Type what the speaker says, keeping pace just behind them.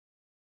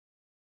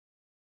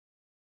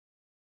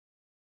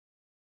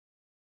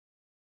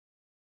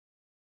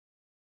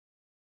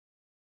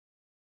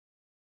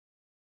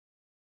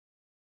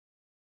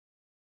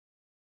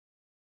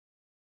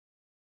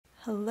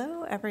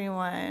Hello,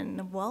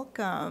 everyone.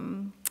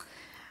 Welcome.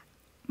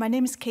 My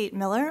name is Kate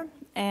Miller,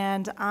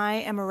 and I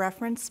am a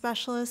reference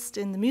specialist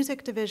in the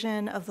music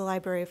division of the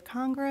Library of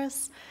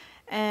Congress,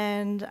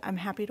 and I'm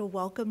happy to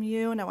welcome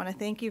you, and I want to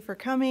thank you for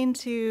coming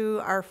to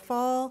our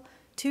fall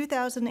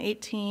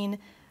 2018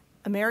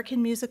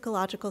 American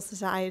Musicological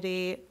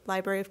Society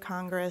Library of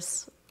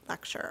Congress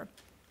lecture.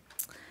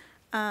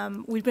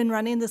 We've been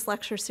running this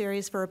lecture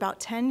series for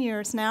about 10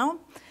 years now,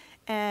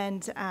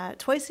 and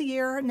twice a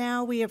year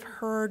now we have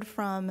heard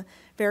from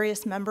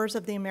various members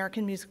of the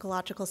American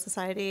Musicological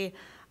Society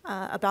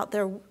about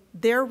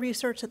their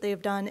research that they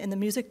have done in the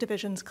music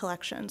division's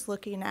collections,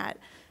 looking at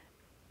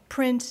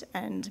print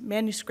and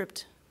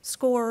manuscript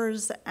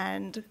scores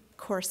and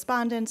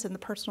correspondence and the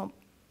personal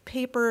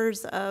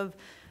papers of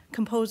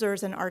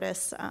composers and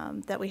artists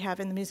that we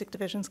have in the music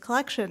division's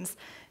collections.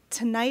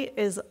 Tonight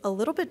is a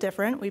little bit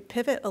different. We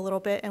pivot a little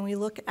bit and we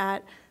look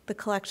at the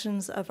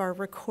collections of our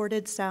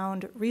Recorded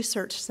Sound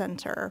Research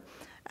Center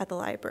at the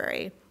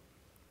library.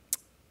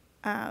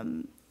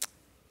 And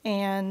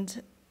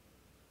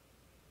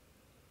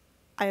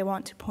I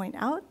want to point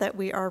out that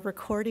we are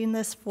recording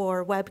this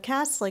for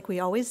webcasts like we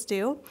always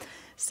do.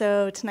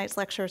 So tonight's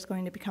lecture is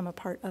going to become a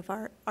part of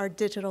our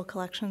digital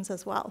collections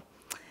as well.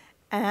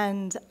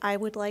 And I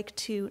would like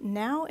to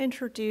now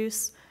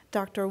introduce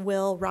Dr.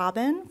 Will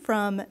Robin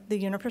from the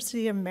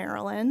University of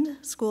Maryland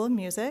School of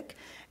Music,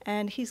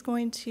 and he's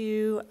going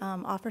to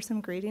offer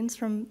some greetings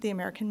from the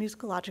American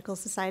Musicological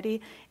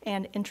Society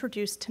and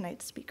introduce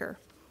tonight's speaker.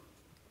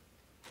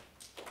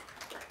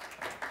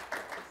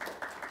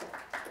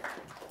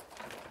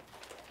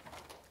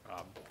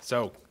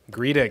 So,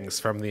 greetings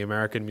from the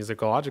American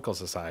Musicological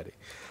Society.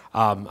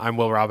 I'm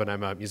Will Robin.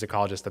 I'm a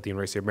musicologist at the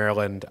University of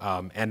Maryland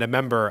and a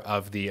member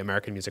of the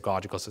American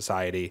Musicological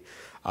Society.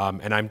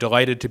 And I'm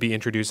delighted to be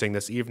introducing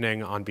this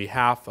evening on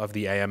behalf of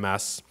the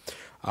AMS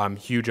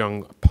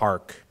Hye-jung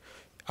Park.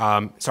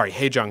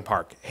 Hye-jung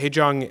Park.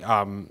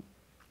 Hye-jung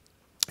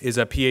is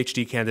a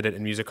PhD candidate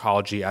in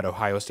musicology at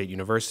Ohio State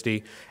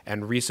University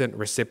and recent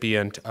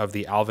recipient of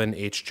the Alvin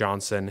H.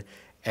 Johnson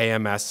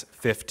AMS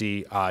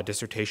 50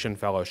 Dissertation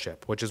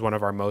Fellowship, which is one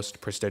of our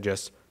most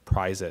prestigious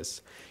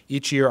prizes.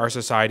 Each year, our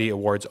society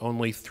awards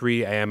only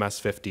 3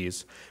 AMS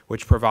 50s,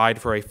 which provide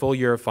for a full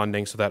year of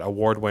funding so that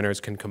award winners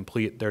can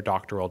complete their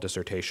doctoral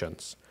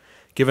dissertations.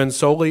 Given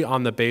solely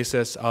on the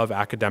basis of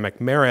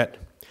academic merit,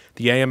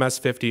 the AMS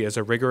 50 is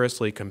a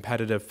rigorously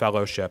competitive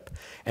fellowship,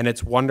 and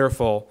it's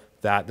wonderful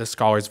that the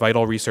scholar's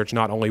vital research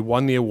not only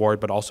won the award,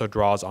 but also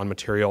draws on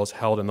materials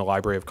held in the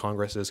Library of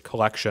Congress's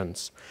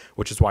collections,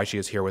 which is why she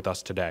is here with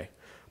us today.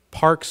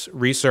 Park's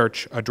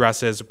research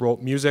addresses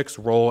music's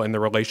role in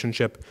the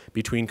relationship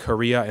between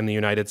Korea and the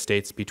United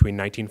States between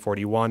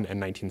 1941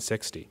 and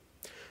 1960.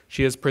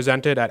 She has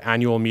presented at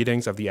annual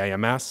meetings of the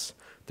AMS,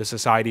 the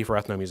Society for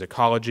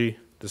Ethnomusicology,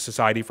 the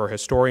Society for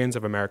Historians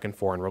of American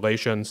Foreign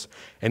Relations,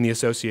 and the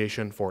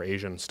Association for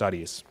Asian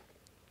Studies.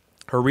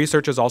 Her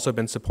research has also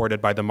been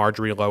supported by the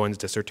Marjorie Lowen's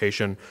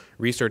Dissertation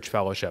Research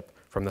Fellowship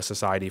from the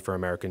Society for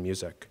American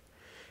Music.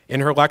 In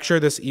her lecture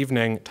this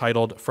evening,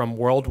 titled From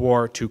World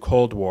War to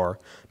Cold War,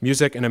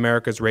 Music in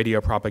America's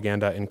Radio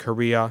Propaganda in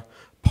Korea,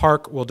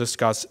 Park will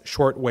discuss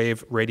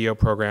shortwave radio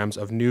programs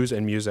of news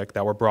and music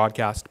that were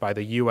broadcast by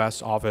the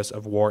U.S. Office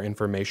of War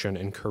Information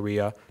in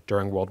Korea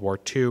during World War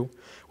II,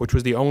 which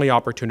was the only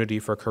opportunity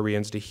for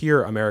Koreans to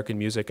hear American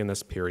music in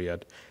this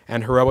period,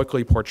 and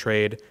heroically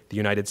portrayed the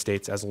United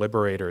States as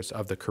liberators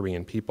of the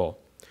Korean people.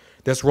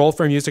 This role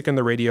for music in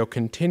the radio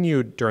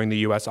continued during the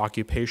U.S.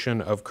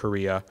 occupation of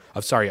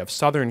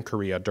Southern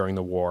Korea during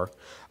the war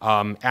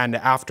and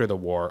after the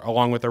war,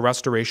 along with the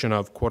restoration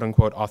of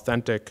quote-unquote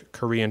authentic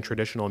Korean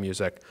traditional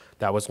music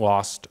that was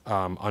lost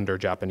under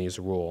Japanese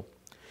rule.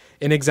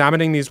 In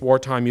examining these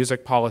wartime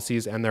music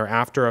policies and their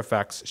after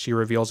effects, she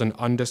reveals an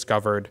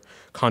undiscovered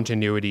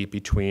continuity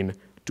between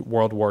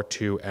World War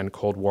II and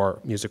Cold War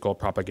musical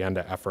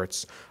propaganda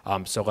efforts.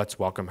 So let's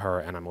welcome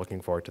her, and I'm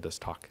looking forward to this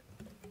talk.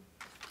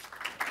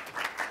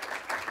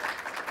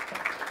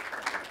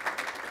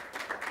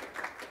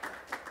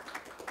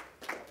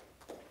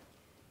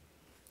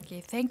 Okay,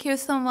 thank you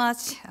so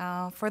much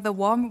for the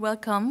warm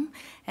welcome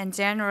and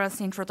generous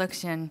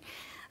introduction.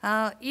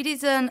 It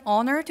is an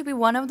honor to be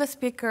one of the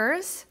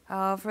speakers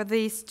for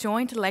this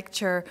joint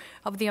lecture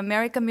of the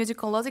American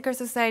Musicological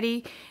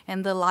Society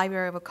and the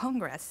Library of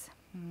Congress.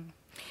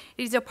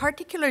 It is a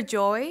particular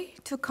joy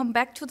to come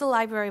back to the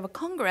Library of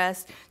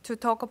Congress to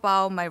talk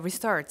about my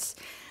research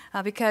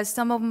because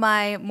some of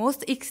my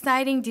most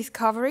exciting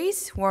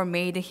discoveries were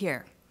made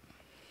here.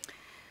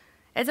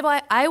 As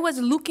I was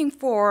looking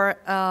for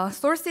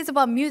sources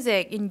about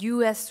music in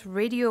U.S.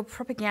 radio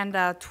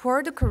propaganda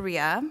toward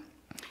Korea,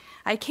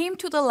 I came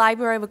to the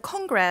Library of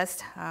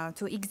Congress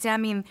to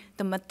examine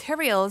the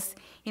materials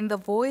in the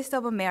Voice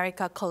of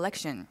America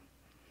collection.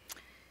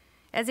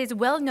 As is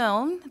well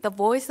known, the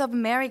Voice of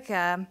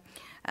America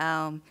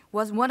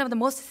was one of the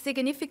most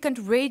significant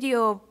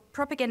radio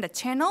propaganda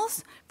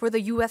channels for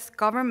the U.S.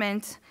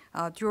 government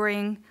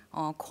during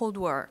Cold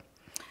War.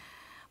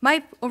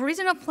 My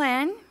original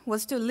plan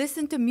was to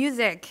listen to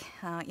music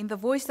in the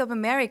Voice of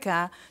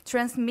America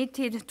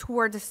transmitted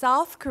toward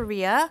South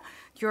Korea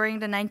during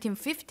the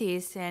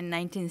 1950s and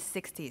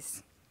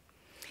 1960s.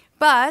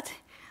 But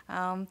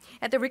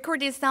at the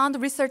Recorded Sound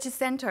Research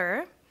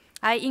Center,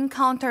 I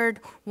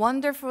encountered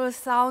wonderful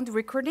sound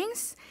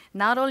recordings,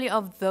 not only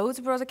of those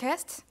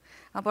broadcasts,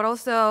 but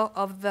also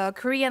of the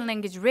Korean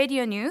language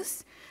radio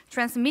news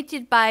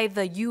transmitted by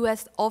the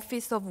U.S.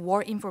 Office of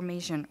War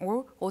Information,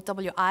 or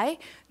OWI,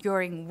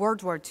 during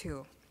World War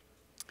II.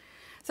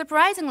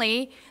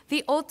 Surprisingly,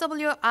 the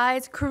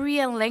OWI's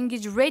Korean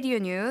language radio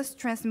news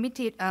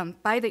transmitted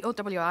by the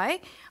OWI,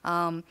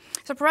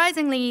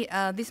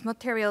 these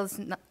materials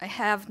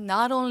have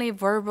not only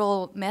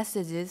verbal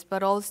messages,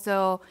 but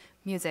also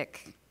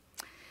music.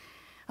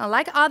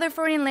 Like other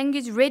foreign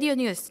language radio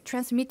news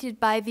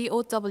transmitted by the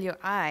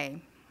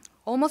OWI,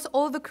 almost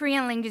all the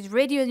Korean language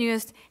radio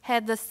news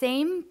had the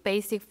same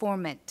basic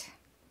format.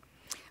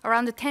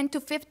 Around 10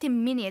 to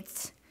 15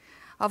 minutes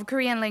of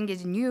Korean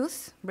language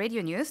news,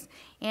 radio news,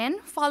 and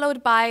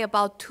followed by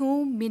about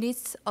 2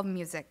 minutes of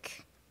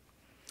music.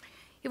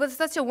 It was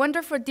such a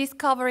wonderful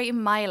discovery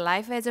in my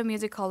life as a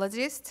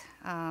musicologist.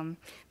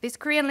 This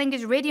Korean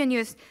language radio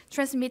news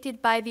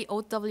transmitted by the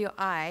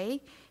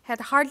OWI had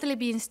hardly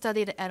been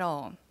studied at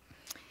all.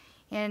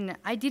 And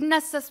I did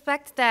not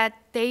suspect that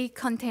they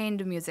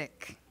contained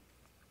music.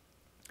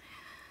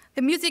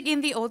 The music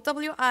in the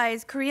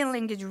OWI's Korean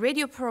language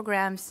radio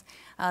programs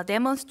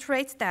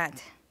demonstrates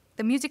that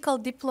the musical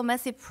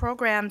diplomacy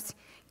programs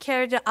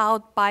carried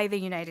out by the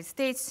United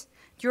States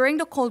during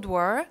the Cold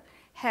War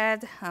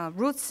had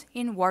roots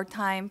in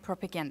wartime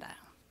propaganda.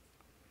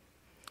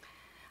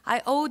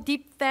 I owe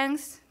deep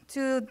thanks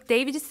to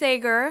David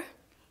Sager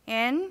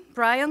and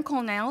Brian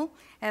Cornell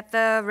at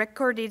the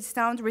Recorded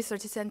Sound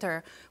Research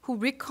Center, who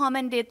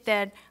recommended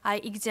that I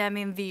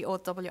examine the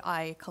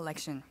OWI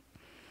collection.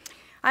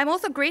 I'm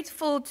also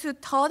grateful to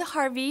Todd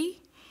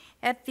Harvey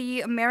at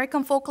the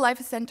American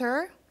Folklife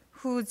Center,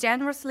 who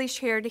generously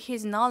shared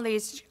his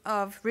knowledge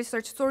of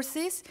research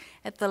sources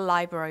at the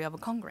Library of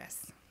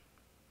Congress.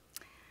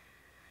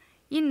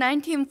 In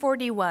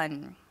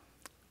 1941,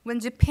 when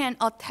Japan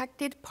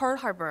attacked Pearl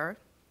Harbor,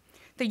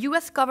 the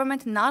US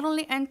government not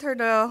only entered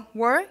a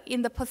war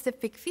in the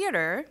Pacific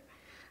theater,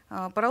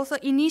 but also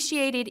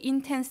initiated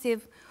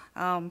intensive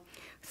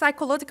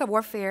psychological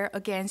warfare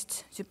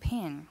against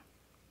Japan.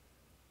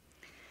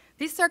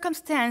 This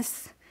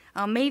circumstance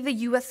made the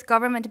US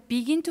government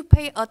begin to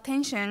pay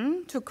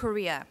attention to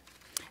Korea,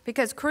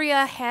 because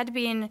Korea had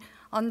been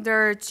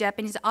under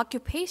Japanese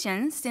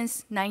occupation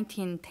since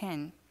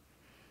 1910.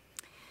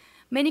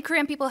 Many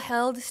Korean people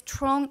held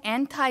strong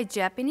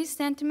anti-Japanese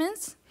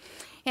sentiments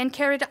and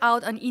carried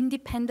out an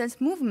independence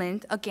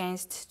movement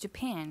against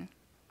Japan.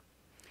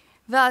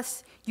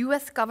 Thus,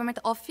 US government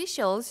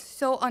officials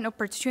saw an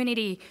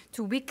opportunity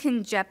to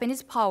weaken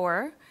Japanese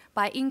power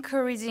by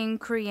encouraging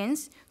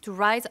Koreans to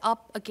rise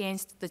up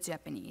against the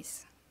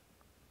Japanese.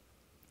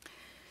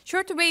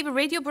 Shortwave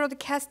radio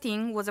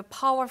broadcasting was a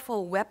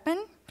powerful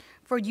weapon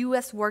for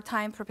US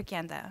wartime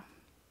propaganda.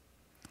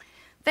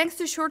 Thanks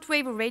to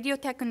shortwave radio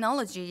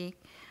technology,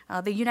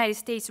 the United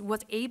States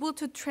was able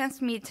to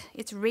transmit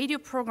its radio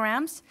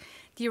programs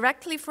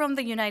directly from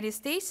the United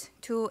States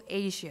to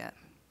Asia.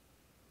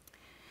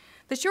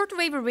 The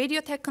shortwave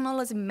radio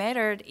technology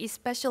mattered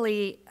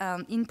especially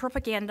in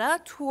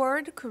propaganda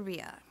toward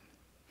Korea,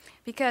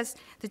 because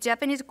the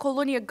Japanese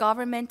colonial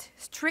government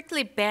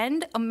strictly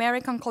banned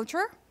American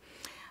culture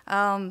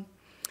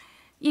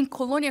in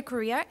colonial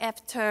Korea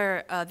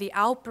after the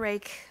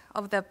outbreak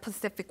of the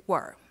Pacific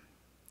War.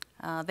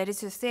 That is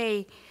to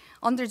say,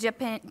 under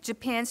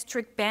Japan's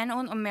strict ban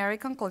on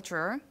American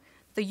culture,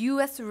 the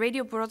US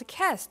radio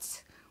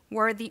broadcasts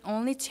were the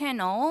only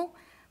channel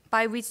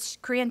by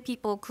which Korean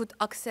people could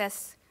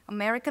access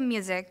American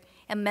music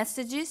and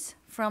messages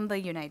from the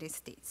United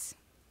States.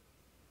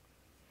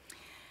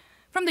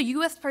 From the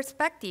US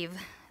perspective,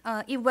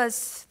 it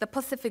was the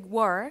Pacific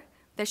War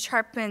that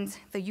sharpened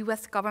the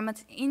US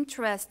government's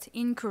interest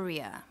in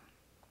Korea.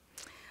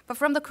 But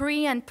from the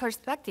Korean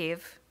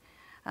perspective,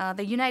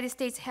 the United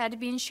States had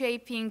been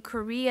shaping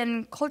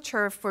Korean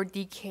culture for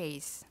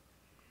decades.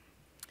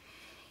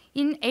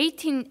 In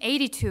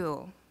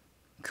 1882,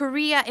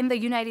 Korea and the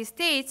United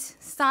States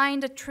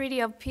signed a Treaty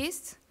of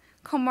Peace,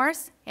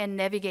 Commerce, and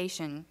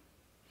Navigation.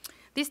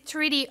 This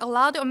treaty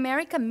allowed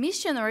American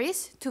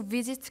missionaries to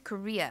visit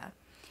Korea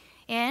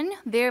and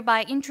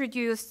thereby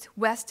introduced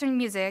Western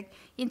music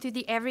into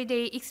the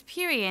everyday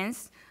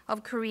experience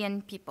of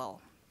Korean people.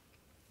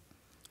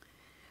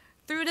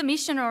 Through the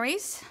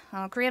missionaries,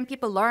 Korean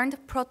people learned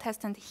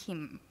Protestant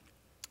hymn.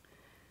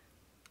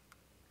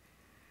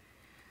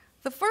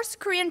 The first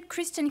Korean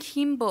Christian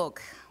hymn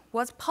book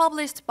was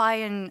published by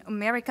an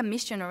American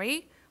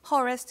missionary,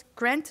 Horace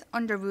Grant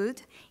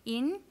Underwood,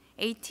 in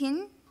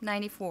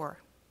 1894.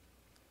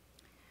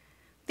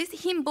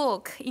 This hymn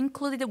book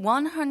included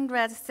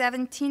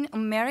 117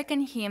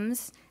 American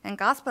hymns and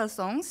gospel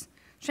songs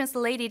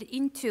translated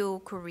into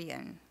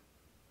Korean.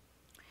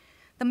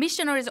 The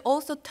missionaries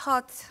also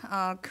taught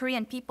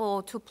Korean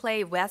people to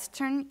play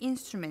Western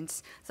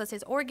instruments, such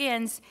as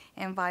organs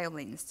and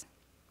violins.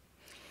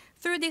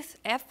 Through this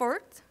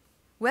effort,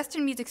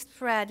 Western music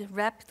spread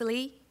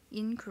rapidly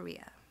in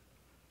Korea.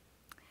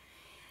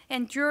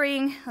 And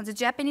during the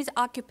Japanese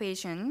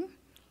occupation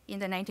in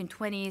the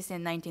 1920s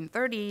and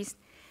 1930s,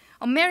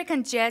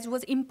 American jazz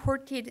was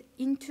imported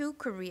into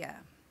Korea.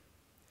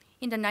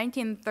 In the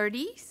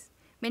 1930s,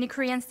 many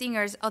Korean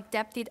singers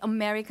adapted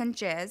American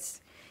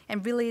jazz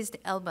and released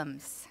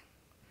albums.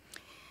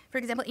 For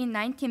example, in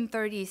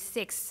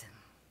 1936,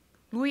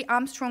 Louis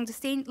Armstrong's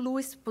St.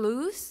 Louis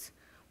Blues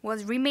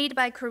was remade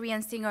by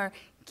Korean singer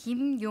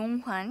Kim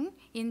Yong-hwan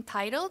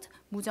entitled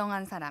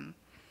무정한 사람,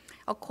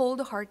 a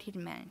cold-hearted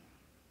man.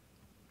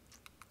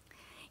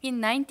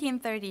 In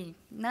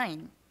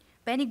 1939,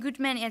 Benny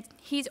Goodman and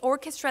his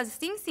orchestra's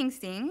Sing Sing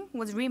Sing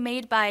was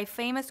remade by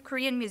famous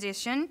Korean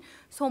musician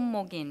Son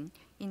Mo-gin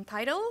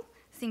entitled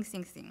Sing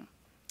Sing Sing.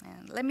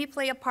 And let me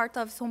play a part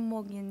of Son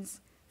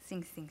Mo-gin's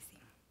Sing Sing Sing.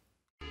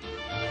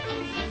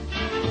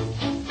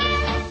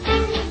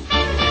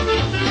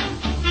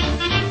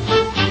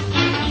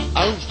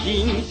 아우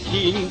싱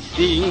싱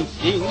싱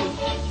싱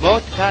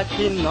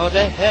못같이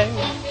노래해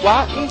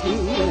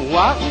왕구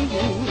왕구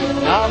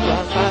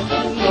나와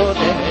같은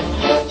노래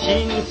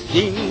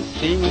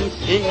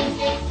싱싱싱싱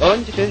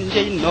언제든지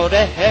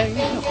노래해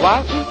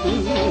왕구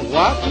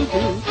왕구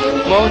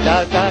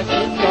모자 같은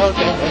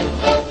노래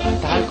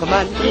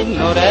달콤한 이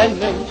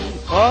노래는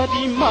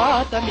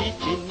어디마다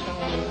미친다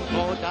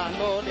모자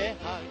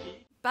노래하기.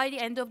 By the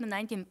end of the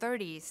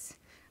 1930s,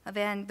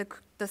 then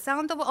the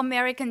sound of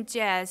American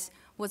jazz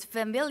was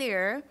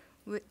familiar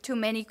to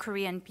many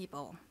Korean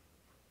people.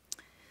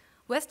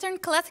 Western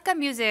classical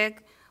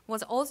music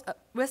also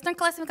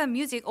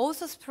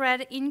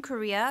spread in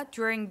Korea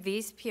during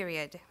this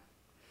period.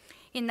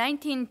 In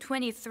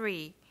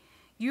 1923,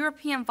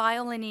 European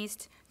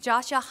violinist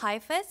Joshua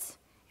Heifetz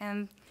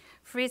and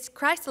Fritz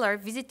Kreisler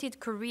visited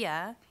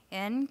Korea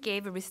and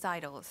gave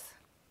recitals.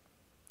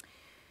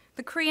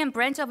 The Korean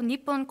branch of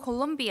Nippon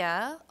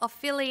Columbia,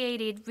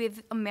 affiliated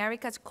with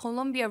America's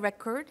Columbia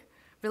Record,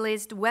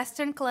 released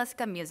Western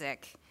classical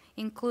music,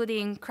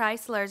 including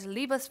Kreisler's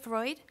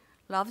Liebesfreude,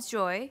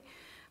 Lovejoy,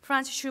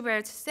 Franz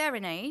Schubert's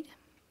Serenade,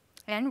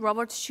 and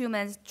Robert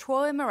Schumann's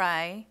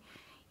Träumerei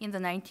in the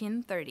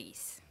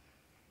 1930s.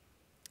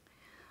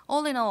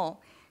 All in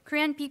all,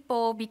 Korean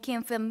people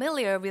became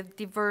familiar with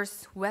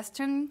diverse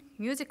Western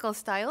musical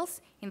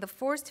styles in the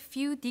first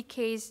few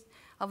decades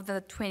of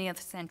the 20th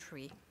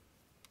century.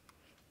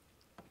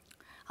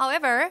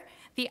 However,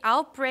 the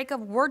outbreak of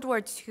World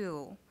War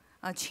II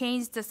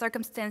changed the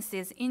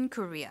circumstances in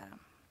Korea.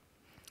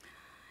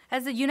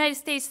 As the United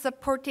States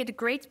supported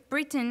Great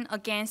Britain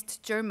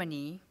against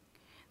Germany,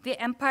 the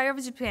Empire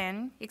of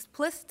Japan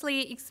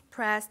explicitly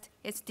expressed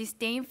its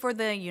disdain for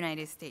the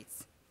United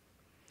States.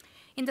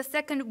 In the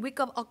second week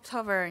of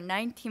October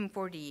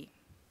 1940,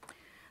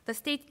 the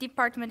State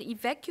Department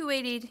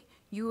evacuated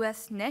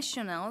U.S.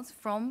 nationals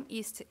from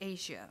East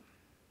Asia.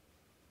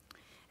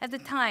 At the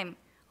time,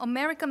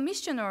 American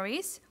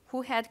missionaries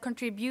who had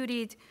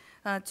contributed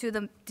to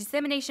the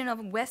dissemination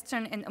of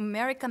Western and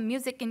American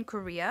music in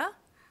Korea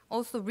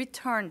also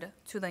returned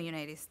to the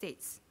United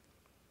States.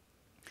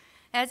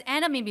 As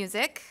enemy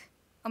music,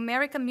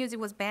 American music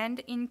was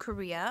banned in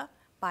Korea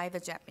by the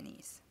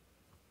Japanese.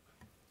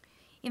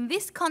 In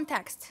this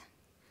context,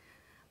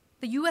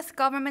 the US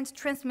government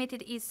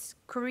transmitted its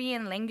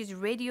Korean language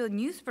radio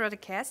news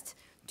broadcast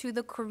to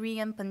the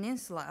Korean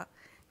peninsula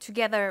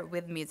together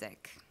with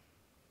music.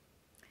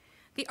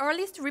 The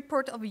earliest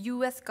report of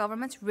US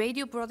government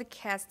radio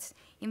broadcasts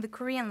in the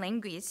Korean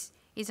language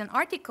is an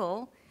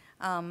article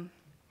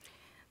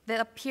that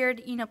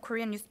appeared in a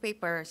Korean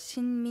newspaper,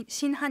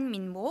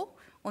 Shinhan-minbo,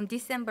 on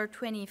December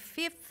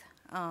 25th,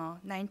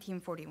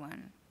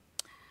 1941.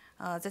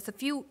 Just a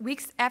few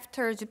weeks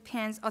after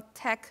Japan's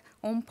attack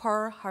on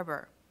Pearl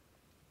Harbor.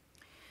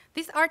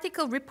 This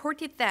article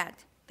reported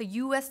that the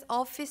US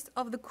Office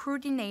of the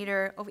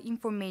Coordinator of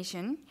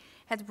Information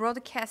had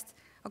broadcast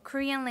a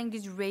Korean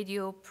language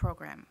radio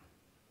program.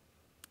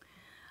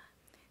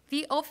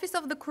 The Office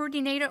of the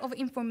Coordinator of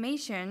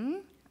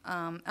Information,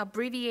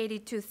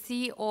 abbreviated to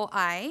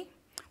COI,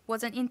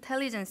 was an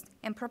intelligence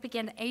and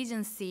propaganda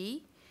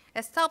agency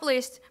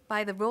established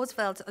by the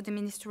Roosevelt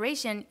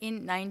administration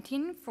in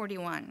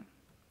 1941.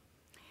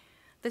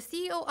 The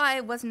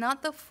COI was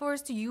not the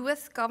first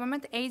US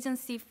government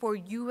agency for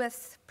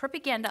US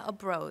propaganda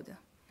abroad.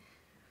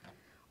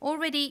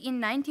 Already in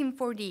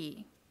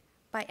 1940,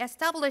 by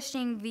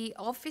establishing the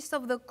Office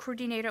of the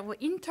Coordinator of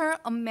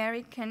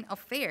Inter-American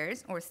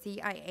Affairs, or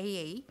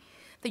CIA,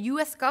 the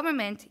US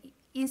government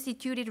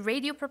instituted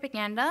radio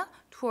propaganda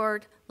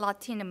toward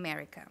Latin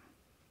America.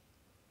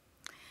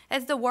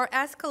 As the war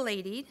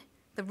escalated,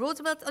 the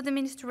Roosevelt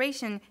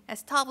administration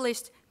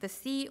established the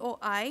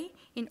COI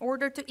in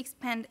order to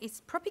expand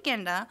its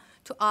propaganda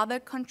to other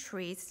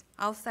countries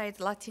outside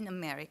Latin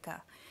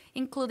America,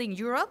 including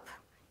Europe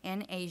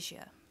and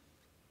Asia.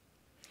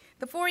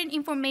 The Foreign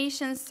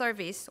Information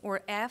Service,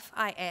 or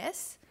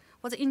FIS,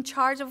 was in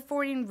charge of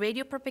foreign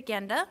radio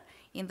propaganda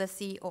in the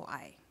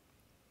COI.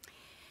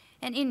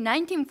 And in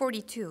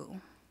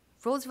 1942,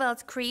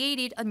 Roosevelt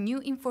created a new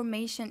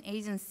information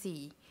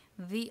agency,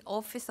 the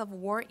Office of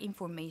War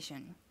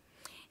Information,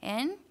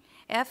 and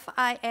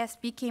FIS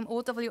became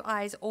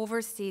OWI's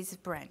overseas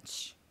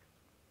branch.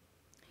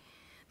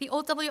 The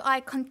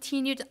OWI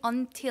continued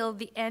until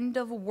the end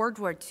of World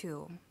War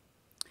II.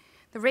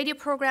 The radio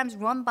programs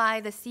run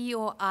by the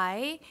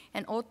COI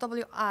and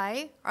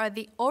OWI are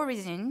the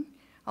origin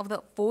of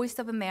the Voice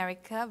of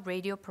America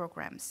radio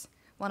programs,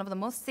 one of the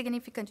most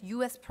significant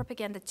US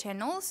propaganda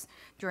channels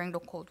during the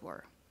Cold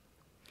War.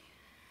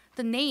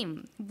 The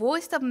name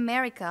Voice of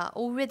America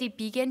already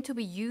began to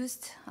be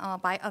used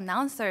by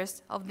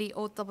announcers of the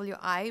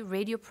OWI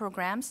radio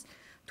programs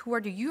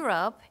toward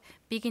Europe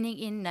beginning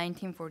in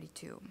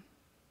 1942.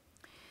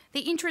 They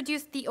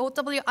introduced the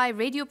OWI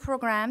radio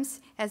programs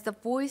as the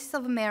Voice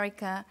of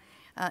America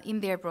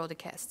in their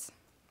broadcasts.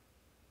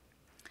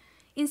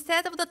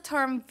 Instead of the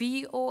term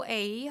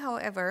VOA,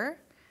 however,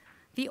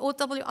 the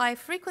OWI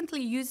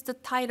frequently used the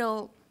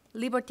title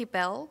Liberty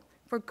Bell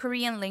for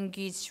Korean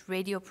language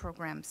radio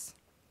programs.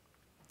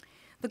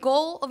 The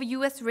goal of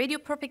US radio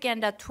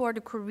propaganda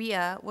toward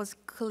Korea was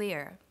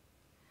clear.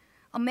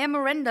 A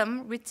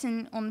memorandum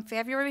written on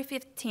February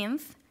 15,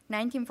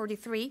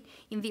 1943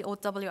 in the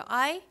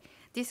OWI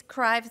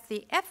describes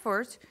the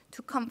effort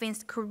to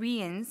convince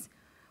Koreans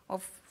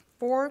of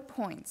 4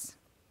 points.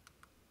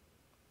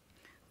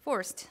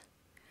 First,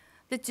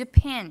 that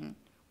Japan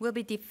will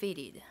be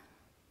defeated.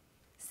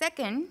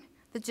 Second,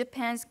 that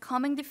Japan's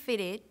coming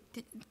defeat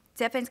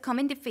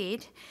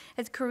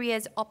as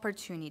Korea's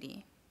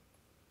opportunity.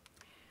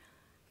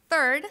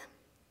 Third,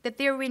 that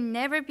there will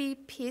never be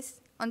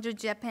peace under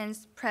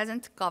Japan's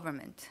present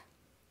government.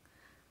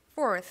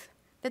 Fourth,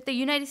 that the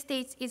United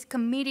States is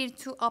committed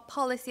to a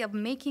policy of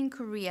making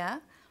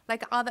Korea,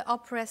 like other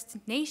oppressed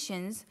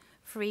nations,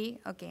 free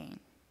again.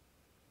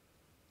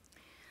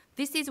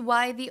 This is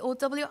why the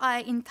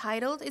OWI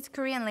entitled its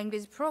Korean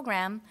language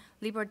program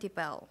Liberty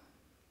Bell.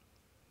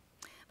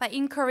 By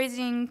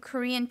encouraging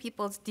Korean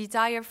people's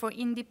desire for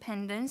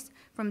independence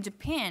from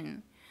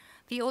Japan,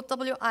 the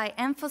OWI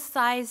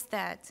emphasized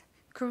that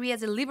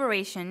Korea's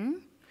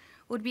liberation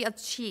would be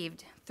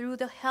achieved through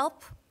the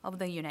help of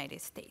the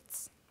United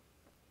States.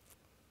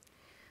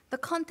 The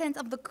content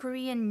of the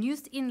Korean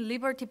news in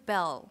Liberty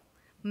Bell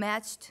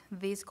matched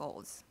these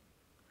goals.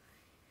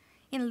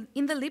 In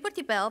the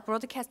Liberty Bell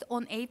broadcast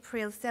on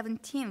April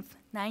 17,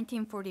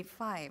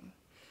 1945,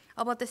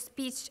 about the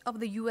speech of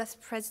the US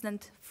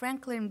President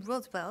Franklin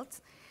Roosevelt,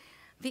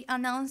 the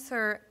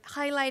announcer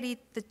highlighted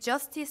the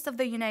justice of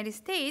the United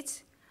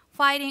States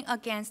fighting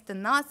against the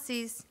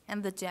Nazis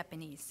and the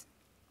Japanese.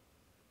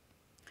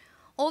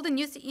 All the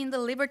news in the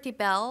Liberty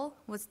Bell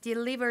was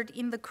delivered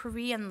in the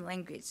Korean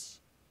language,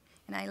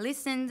 and I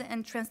listened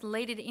and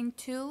translated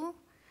into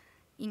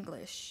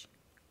English.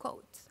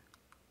 Quote,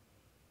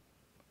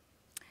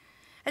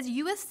 "As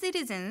US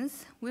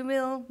citizens, we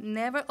will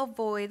never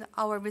avoid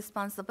our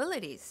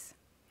responsibilities.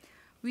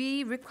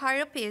 We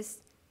require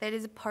peace that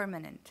is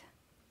permanent.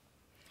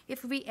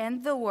 If we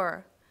end the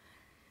war,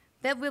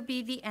 that will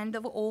be the end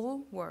of all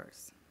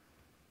wars.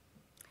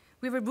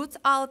 We will root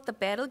out the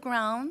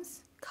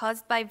battlegrounds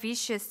caused by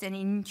vicious and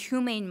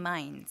inhumane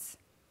minds.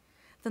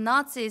 The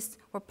Nazis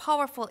were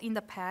powerful in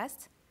the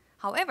past.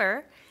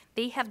 However,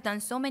 they have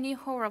done so many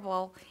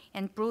horrible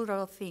and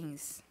brutal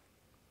things.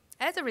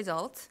 As a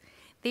result,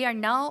 they are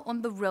now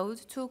on the road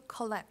to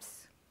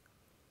collapse.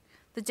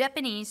 The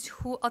Japanese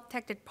who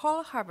attacked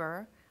Pearl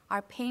Harbor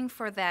are paying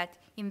for that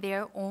in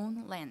their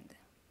own land.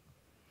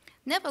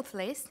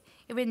 Nevertheless,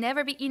 it will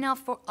never be enough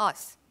for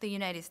us, the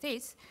United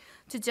States,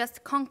 to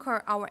just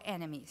conquer our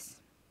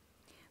enemies.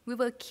 We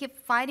will keep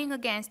fighting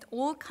against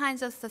all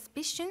kinds of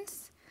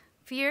suspicions,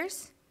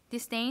 fears,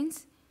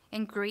 disdains,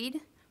 and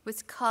greed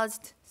which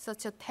caused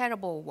such a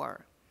terrible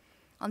war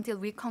until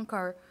we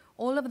conquer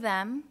all of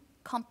them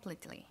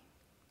completely."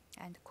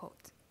 End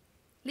quote.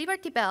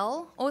 Liberty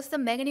Bell also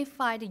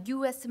magnified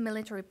US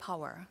military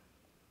power.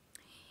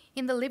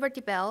 In the Liberty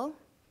Bell,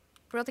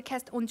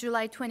 broadcast on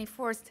July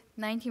 21,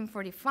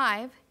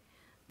 1945,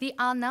 the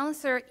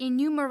announcer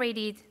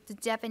enumerated the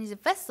Japanese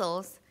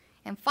vessels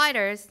and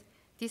fighters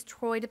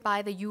destroyed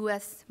by the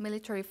US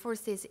military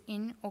forces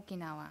in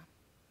Okinawa,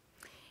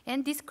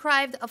 and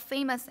described a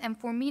famous and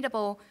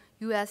formidable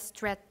US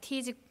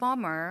strategic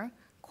bomber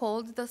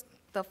called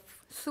the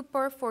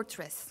Super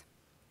Fortress.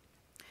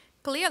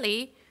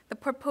 Clearly, the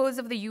purpose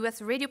of the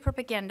US radio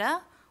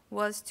propaganda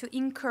was to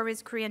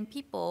encourage Korean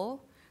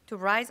people to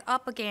rise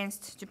up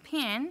against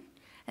Japan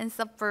and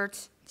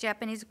subvert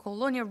Japanese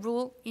colonial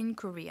rule in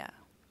Korea.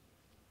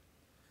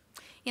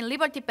 In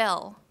Liberty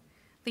Bell,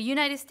 the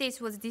United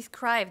States was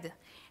described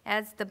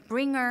as the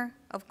bringer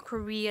of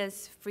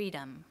Korea's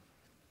freedom.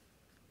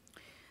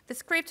 The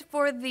script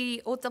for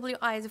the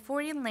OWI's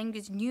foreign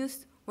language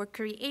news were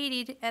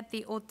created at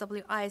the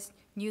OWI's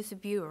News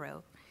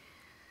Bureau.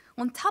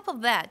 On top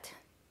of that,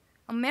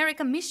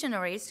 American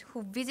missionaries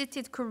who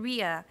visited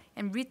Korea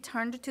and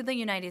returned to the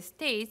United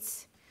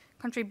States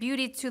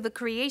contributed to the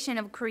creation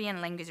of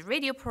Korean language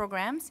radio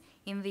programs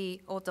in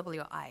the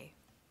OWI.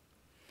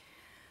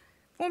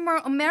 Former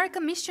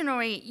American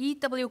missionary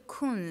E.W.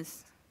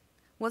 Kunz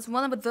was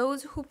one of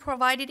those who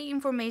provided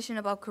information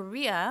about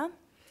Korea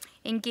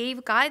and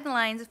gave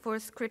guidelines for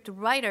script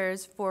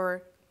writers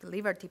for the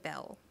Liberty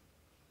Bell.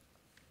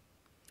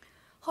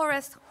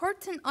 Horace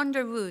Horton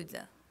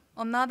Underwood,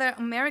 another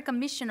American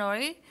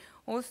missionary,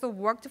 also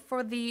worked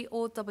for the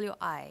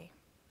OWI.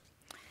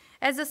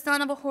 As the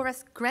son of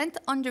Horace Grant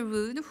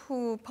Underwood,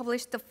 who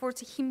published the first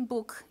hymn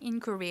book in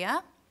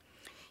Korea,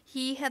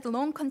 he had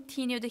long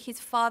continued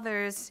his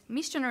father's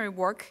missionary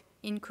work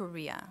in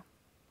Korea.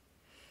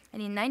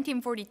 And in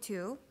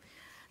 1942,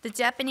 the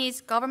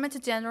Japanese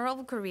Government General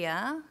of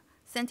Korea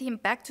sent him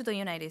back to the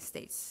United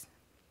States.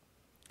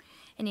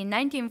 And in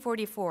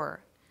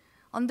 1944,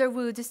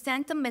 Underwood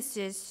sent a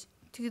message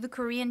to the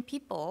Korean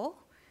people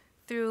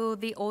through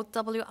the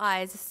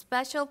OWI's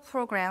special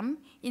program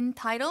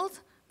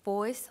entitled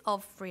Voice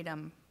of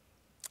Freedom.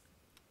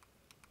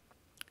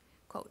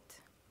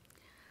 Quote,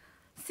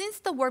 "Since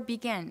the war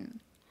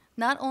began,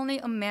 not only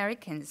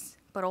Americans,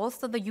 but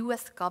also the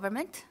US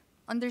government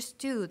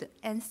understood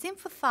and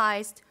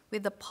sympathized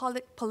with the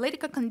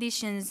political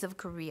conditions of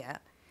Korea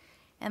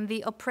and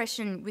the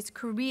oppression which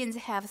Koreans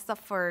have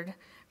suffered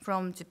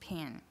from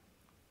Japan."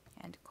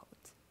 End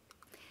quote.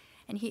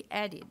 And he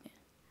added,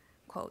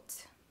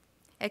 quote,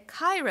 "At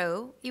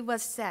Cairo, it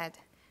was said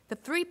the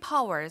three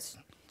powers,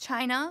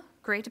 China,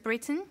 Great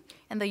Britain,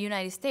 and the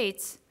United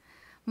States,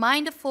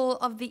 mindful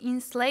of the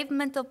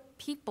enslavement of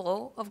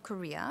people of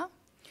Korea,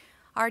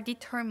 are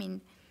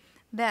determined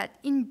that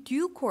in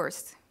due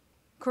course,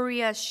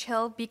 Korea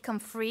shall become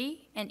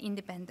free and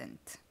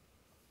independent.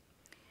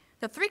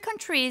 The three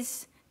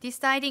countries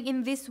deciding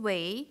in this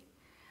way,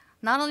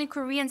 not only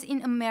Koreans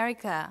in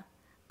America,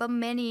 but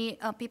many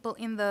people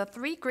in the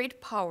three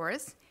great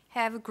powers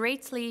have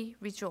greatly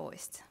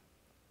rejoiced."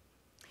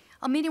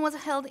 A meeting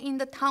was held in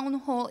the town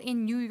hall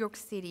in New York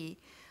City,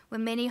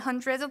 when many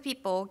hundreds of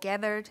people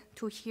gathered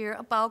to hear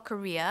about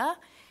Korea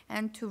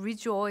and to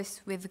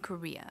rejoice with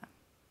Korea.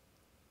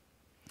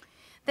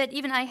 That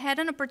even I had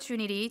an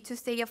opportunity to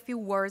say a few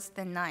words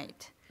that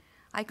night,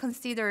 I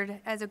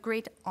considered as a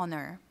great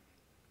honor.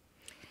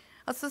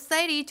 A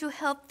society to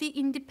help the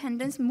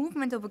independence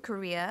movement of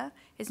Korea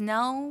is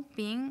now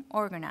being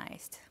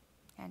organized.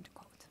 End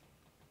quote.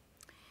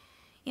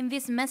 In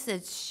this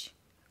message,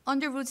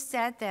 Underwood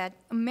said that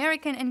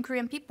American and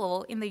Korean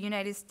people in the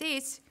United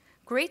States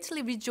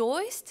greatly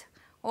rejoiced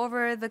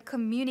over the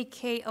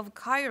communique of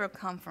Cairo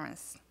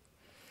Conference.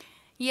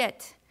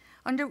 Yet,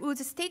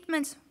 Underwood's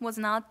statement was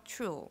not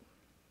true.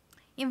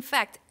 In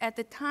fact, at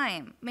the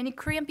time, many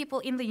Korean people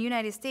in the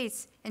United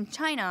States and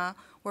China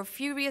were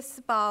furious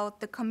about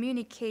the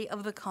communique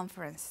of the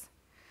conference.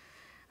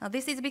 Now,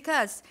 this is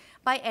because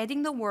by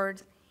adding the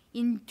word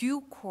 "in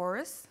due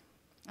course,"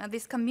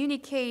 this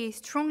communique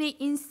strongly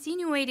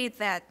insinuated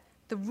that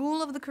the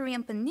rule of the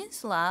Korean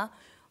peninsula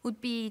would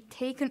be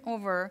taken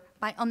over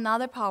by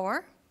another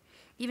power,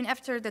 even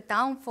after the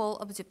downfall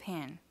of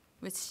Japan,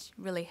 which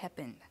really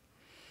happened.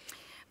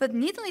 But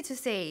needless to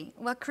say,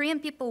 what Korean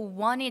people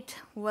wanted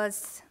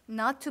was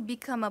not to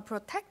become a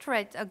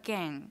protectorate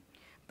again,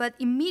 but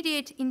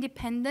immediate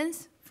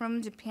independence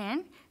from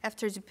Japan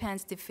after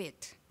Japan's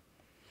defeat.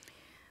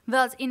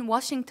 Thus, in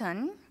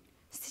Washington,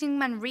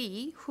 Syngman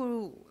Rhee,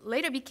 who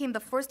later became the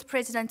first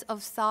president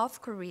of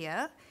South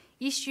Korea,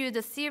 issued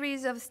a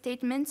series of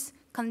statements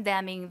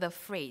condemning the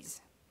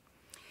phrase.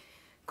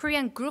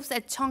 Korean groups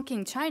at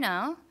Chongqing,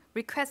 China,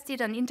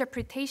 requested an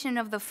interpretation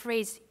of the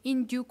phrase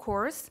 "in due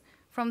course"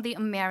 from the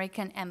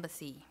American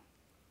embassy.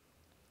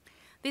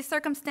 These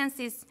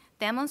circumstances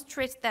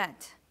demonstrate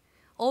that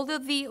although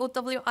the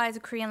OWI's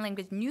Korean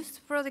language news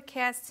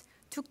broadcasts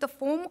took the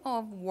form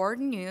of world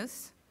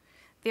news,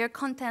 their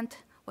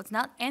content was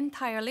not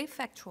entirely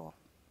factual.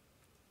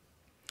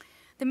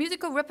 The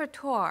musical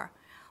repertoire,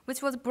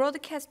 which was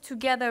broadcast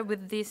together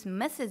with these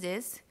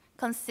messages,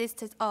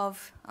 consisted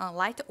of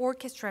light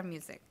orchestra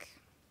music.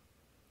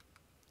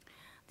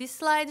 This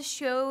slide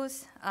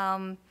shows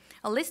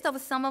a list of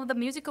some of the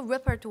musical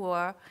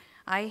repertoire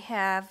I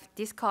have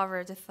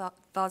discovered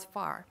thus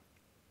far.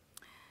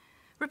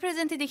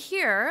 Represented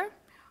here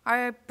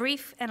are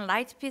brief and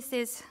light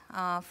pieces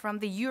from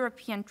the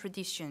European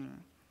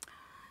tradition.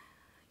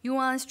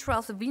 Johann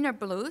Strauss' Wiener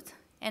Blues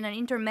and an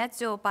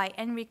intermezzo by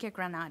Enrique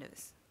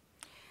Granados.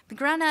 The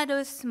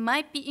Granados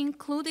might be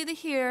included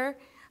here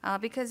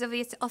because of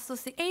its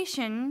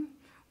association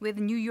with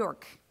New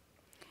York.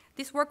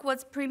 This work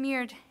was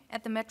premiered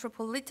at the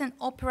Metropolitan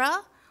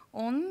Opera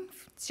on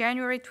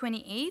January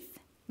 28,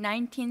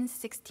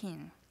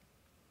 1916.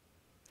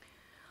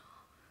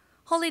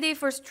 Holiday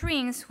for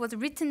Strings was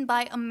written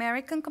by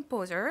American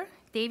composer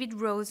David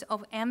Rose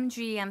of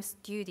MGM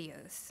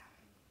Studios.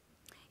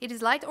 It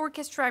is light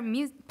orchestra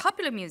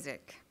popular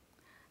music.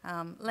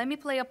 Let me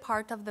play a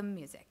part of the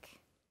music.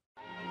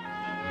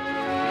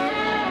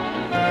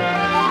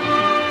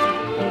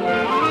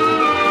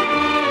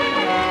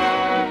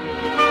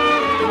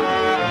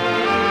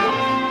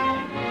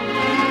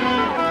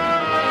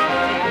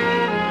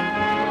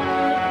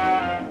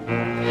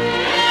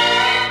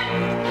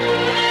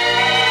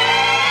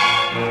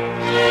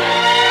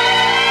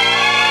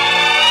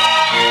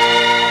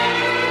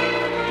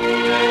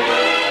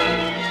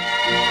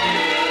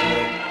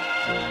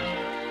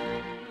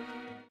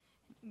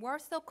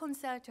 Warsaw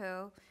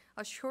Concerto,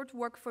 a short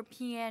work for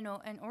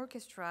piano and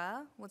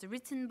orchestra, was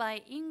written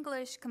by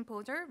English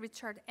composer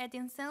Richard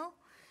Edinsel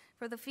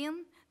for the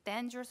film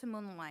Dangerous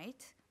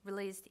Moonlight,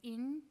 released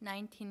in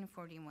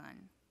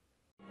 1941.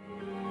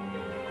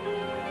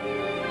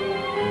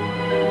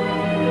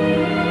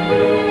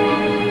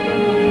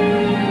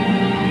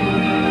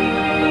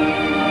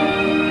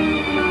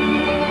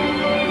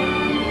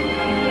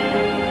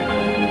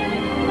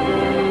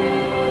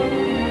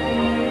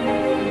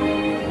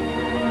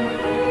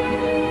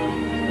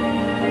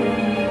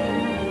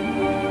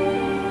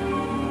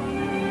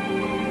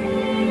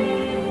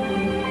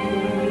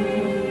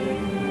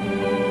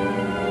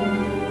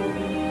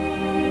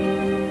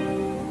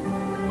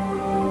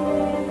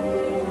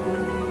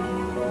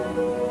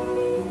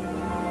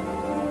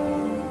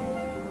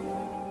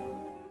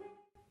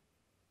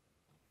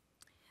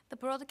 The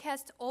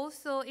broadcast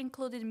also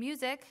included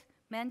music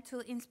meant to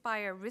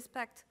inspire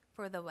respect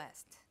for the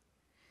West.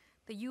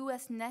 The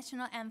US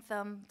national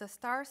anthem, the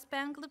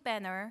Star-Spangled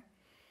Banner,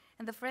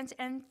 and the French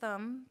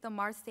anthem, the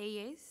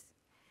Marseillaise.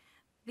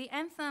 The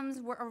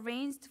anthems were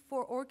arranged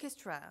for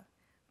orchestra,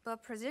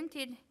 but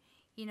presented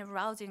in a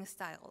rousing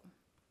style.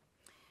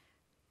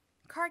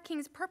 Carl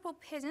King's Purple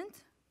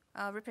Peasant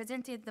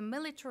represented the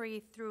military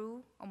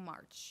through a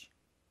march.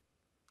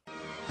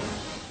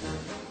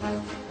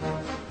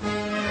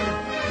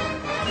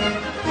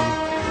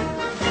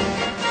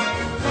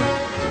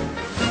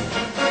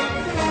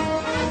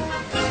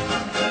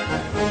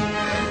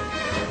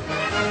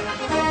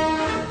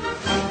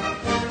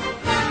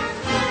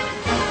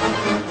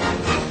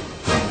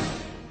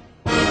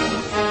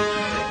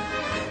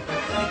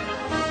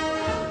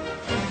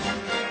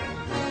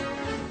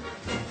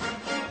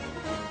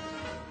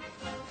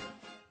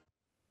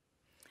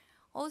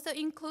 Also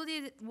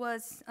included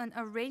was an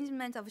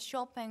arrangement of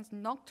Chopin's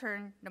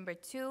Nocturne No.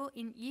 2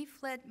 in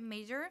E-flat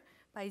major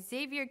by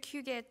Xavier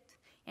Cugat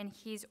and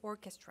his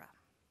orchestra.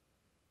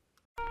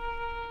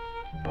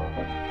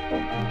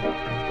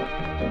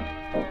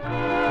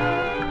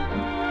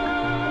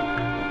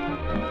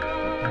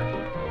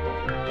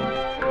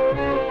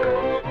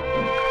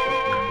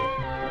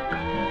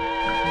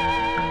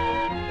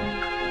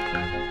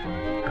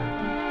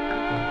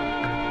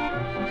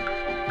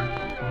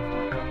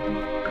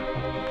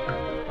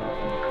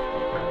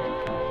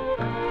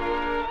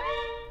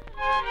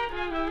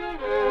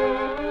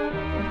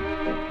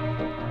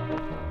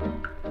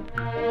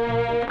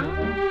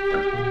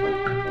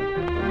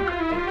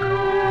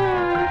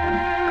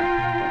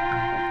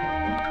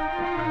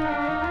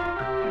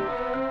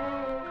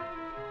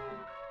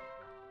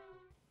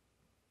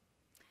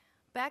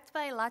 Backed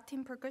by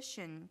Latin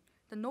percussion,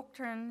 the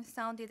Nocturne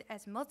sounded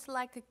as much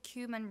like a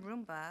Cuban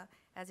rumba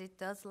as it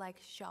does like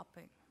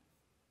Chopin.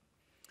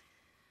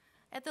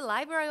 At the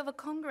Library of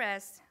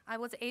Congress, I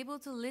was able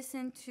to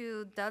listen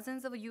to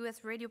dozens of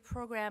US radio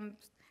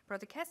programs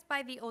broadcast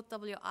by the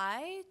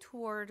OWI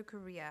toward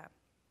Korea.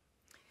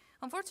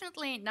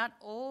 Unfortunately, not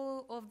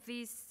all of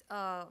these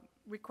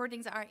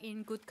recordings are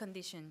in good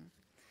condition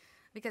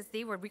because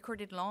they were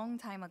recorded long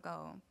time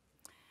ago.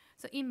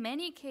 So in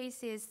many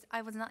cases,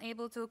 I was not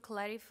able to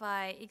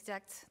clarify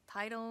exact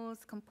titles,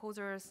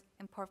 composers,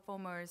 and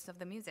performers of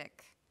the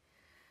music.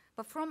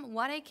 But from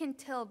what I can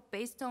tell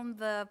based on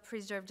the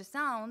preserved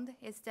sound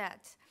is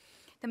that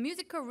the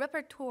musical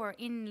repertoire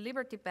in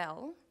Liberty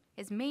Bell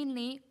is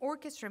mainly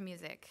orchestra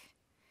music,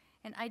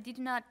 and I did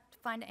not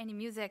find any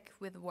music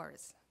with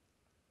words.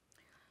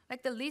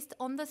 Like the list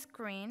on the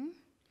screen,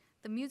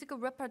 the musical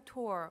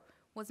repertoire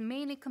was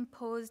mainly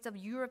composed of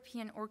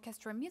European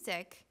orchestra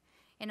music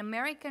and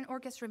American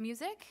orchestra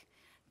music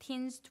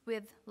tinged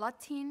with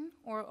Latin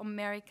or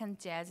American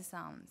jazz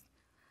sounds,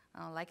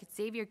 like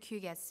Xavier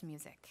Cugat's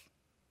music.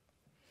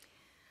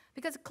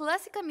 Because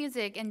classical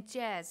music and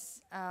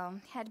jazz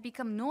had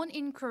become known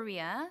in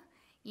Korea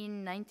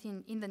in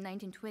the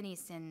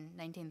 1920s and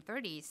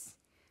 1930s,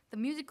 the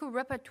musical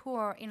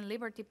repertoire in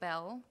Liberty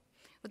Bell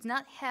would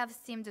not have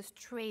seemed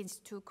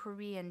strange to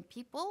Korean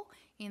people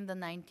in the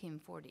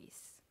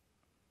 1940s.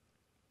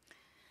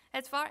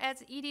 As far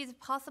as it is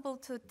possible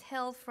to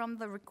tell from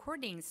the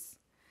recordings,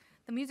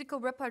 the musical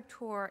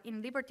repertoire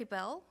in Liberty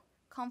Bell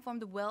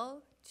conformed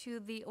well to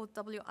the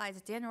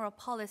OWI's general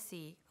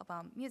policy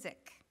about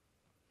music.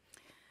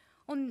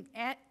 On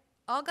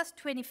August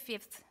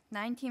 25th,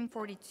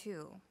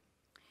 1942,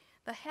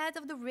 the head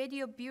of the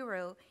radio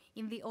bureau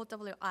in the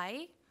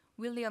OWI,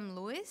 William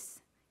Lewis,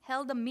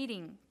 held a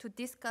meeting to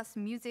discuss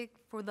music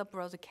for the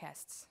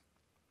broadcasts.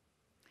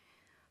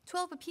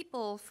 12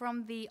 people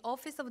from the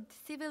Office of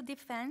Civil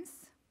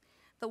Defense,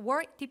 the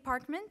War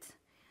Department,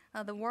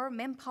 the War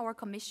Manpower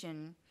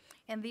Commission,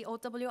 and the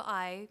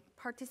OWI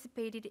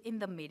participated in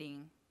the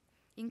meeting,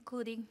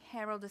 including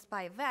Harold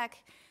Spivak,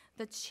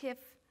 the chief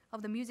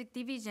of the music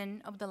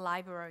division of the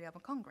Library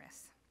of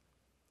Congress.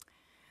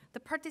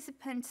 The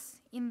participants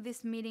in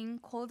this meeting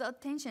called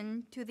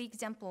attention to the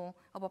example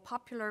of a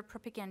popular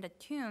propaganda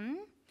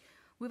tune,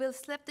 "We will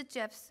slap the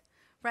Japs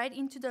right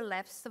into the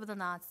laps of the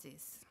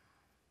Nazis."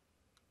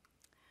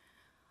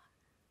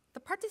 The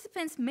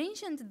participants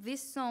mentioned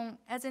this song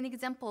as an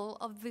example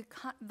of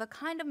the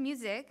kind of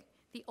music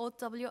the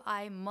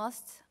OWI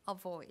must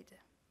avoid.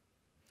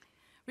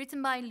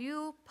 Written by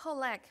Liu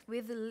Pollack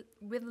with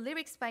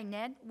lyrics by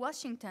Ned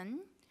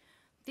Washington,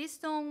 this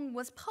song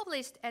was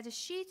published as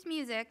sheet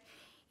music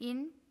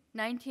in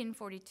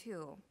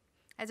 1942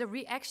 as a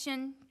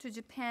reaction to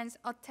Japan's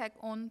attack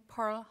on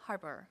Pearl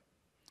Harbor.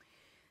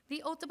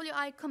 The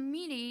OWI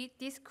committee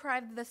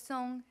described the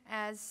song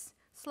as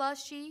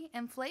slushy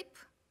and flip.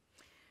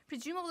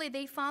 Presumably,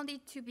 they found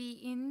it to be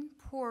in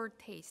poor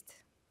taste.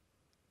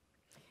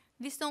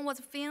 This song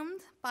was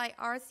filmed by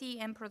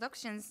RCM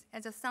Productions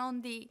as a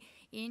soundie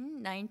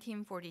in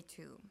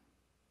 1942.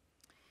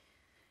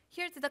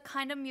 Here's the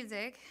kind of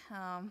music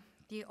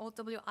the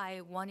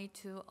OWI wanted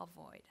to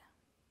avoid.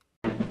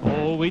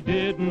 Oh, we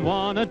didn't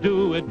want to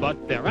do it,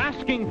 but they're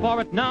asking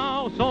for it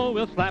now, so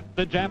we'll slap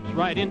the Japs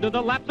right into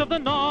the laps of the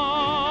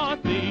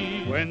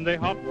Nazis. When they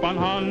hop on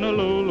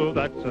Honolulu,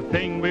 that's a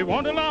thing we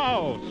won't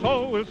allow,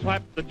 so we'll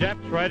slap the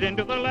Japs right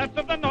into the laps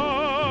of the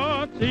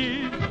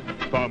Nazis.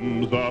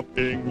 Thumbs up,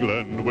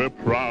 England, we're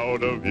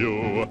proud of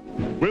you.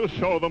 We'll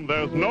show them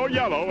there's no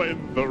yellow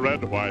in the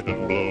red, white,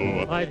 and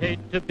blue. I'd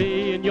hate to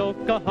be in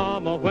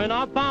Yokohama when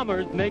our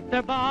bombers make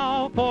their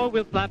bow, for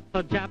we'll slap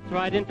the Japs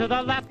right into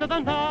the laps of the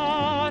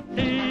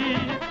Nazis.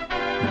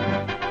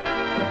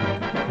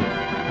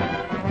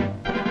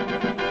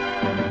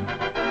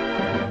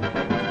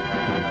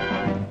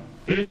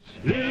 It's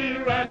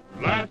here at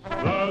last,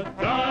 the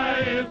die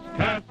is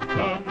cast,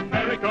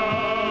 America.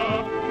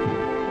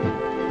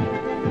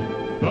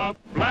 The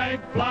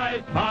flag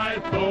flies high,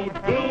 so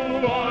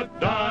do or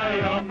die,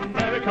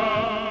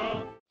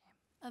 America.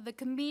 The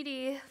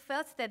committee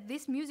felt that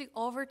this music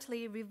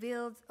overtly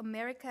revealed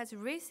America's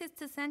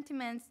racist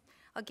sentiments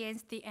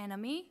against the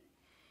enemy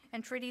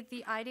and treated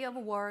the idea of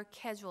war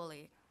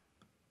casually.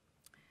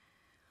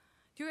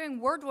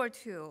 During World War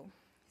II,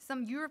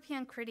 some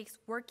European critics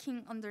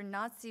working under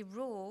Nazi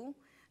rule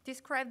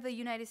described the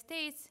United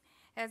States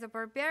as a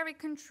barbaric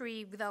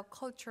country without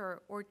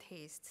culture or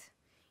taste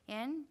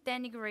and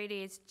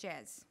denigrated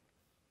jazz.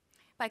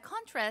 By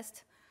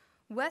contrast,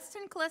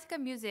 Western classical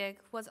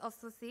music was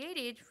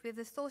associated with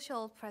the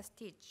social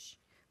prestige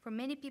for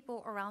many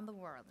people around the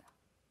world.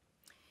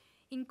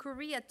 In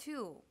Korea,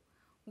 too,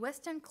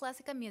 Western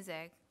classical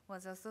music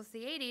was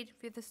associated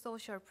with the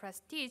social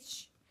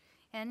prestige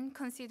and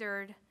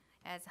considered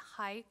as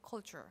high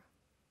culture.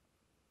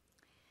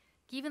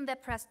 Given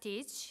that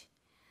prestige,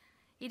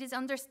 it is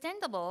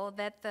understandable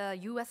that the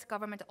US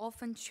government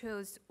often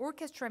chose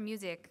orchestra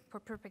music for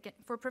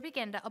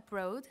propaganda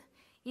abroad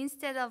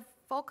instead of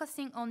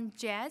focusing on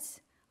jazz,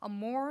 a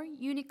more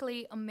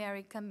uniquely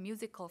American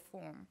musical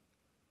form.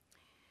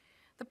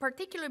 The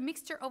particular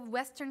mixture of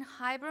Western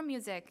hybrid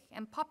music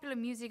and popular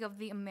music of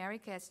the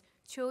Americas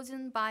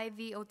chosen by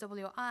the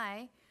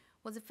OWI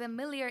was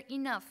familiar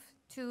enough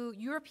to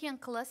European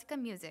classical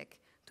music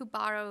to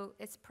borrow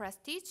its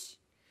prestige,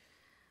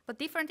 but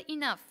different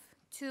enough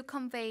to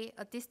convey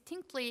a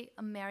distinctly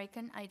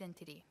American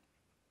identity.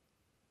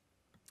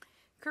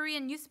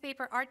 Korean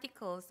newspaper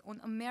articles on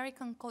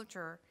American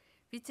culture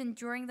written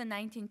during the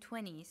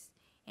 1920s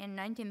and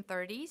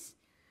 1930s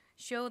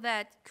show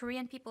that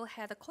Korean people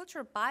had a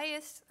cultural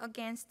bias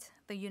against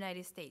the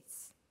United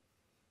States.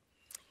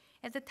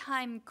 At the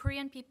time,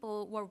 Korean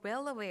people were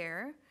well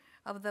aware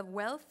of the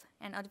wealth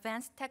and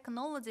advanced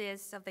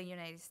technologies of the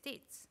United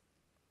States.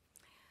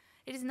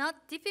 It is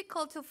not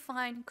difficult to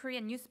find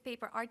Korean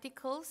newspaper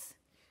articles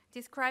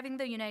describing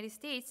the United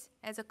States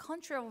as a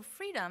country of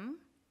freedom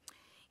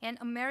and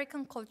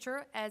American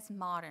culture as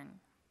modern.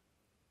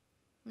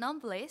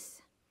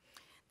 Nonetheless,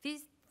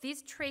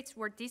 these traits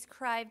were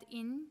described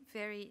in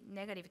very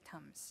negative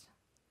terms.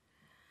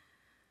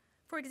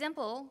 For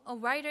example, a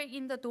writer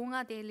in the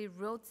Donga Daily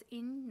wrote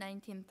in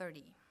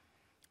 1930,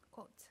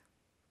 quote,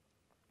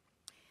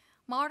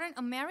 "Modern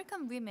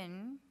American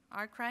women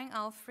are crying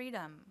out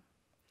freedom.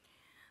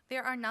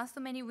 There are not so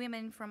many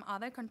women from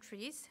other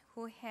countries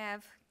who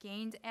have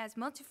gained as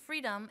much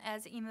freedom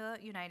as in the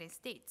United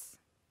States.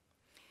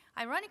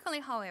 Ironically,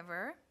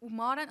 however,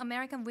 modern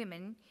American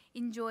women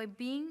enjoy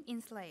being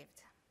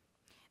enslaved.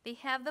 They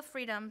have the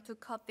freedom to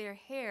cut their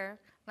hair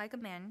like a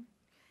man,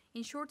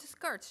 in short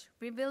skirts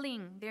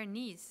revealing their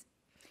knees.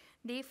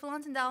 They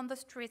flaunt down the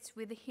streets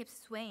with hips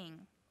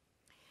swaying.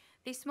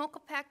 They smoke a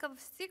pack of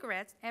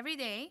cigarettes every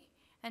day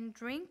and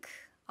drink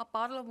a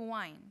bottle of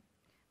wine.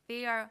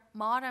 They are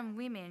modern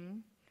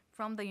women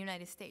from the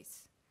United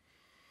States.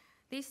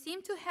 They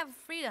seem to have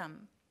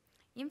freedom.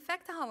 In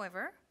fact,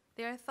 however,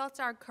 their thoughts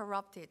are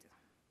corrupted.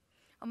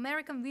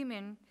 American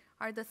women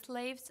are the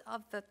slaves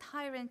of the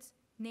tyrant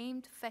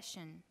named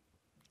fashion,"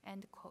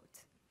 end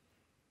quote.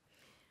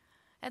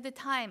 At the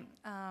time,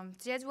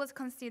 jazz was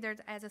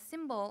considered as a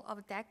symbol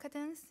of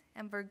decadence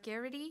and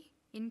vulgarity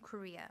in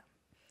Korea,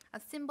 a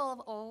symbol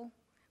of all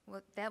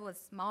that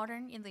was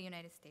modern in the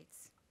United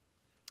States.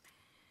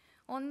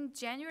 On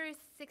January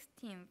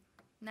 16,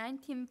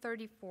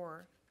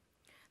 1934,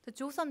 the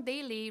Joseon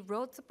Daily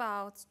wrote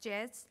about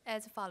jazz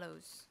as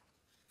follows,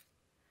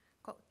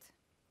 quote,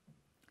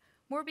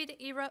 Morbid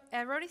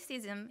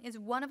eroticism is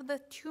one of the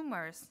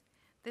tumors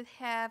that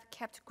have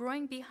kept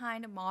growing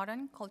behind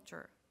modern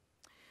culture.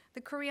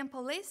 The Korean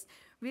police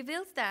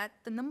reveals that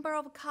the number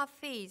of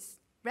cafes,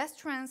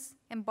 restaurants,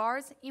 and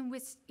bars in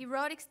which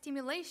erotic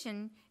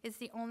stimulation is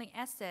the only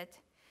asset,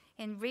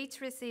 and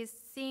waitresses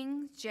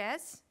sing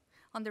jazz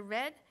on the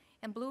red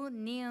and blue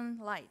neon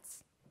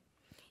lights.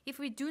 If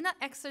we do not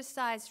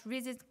exercise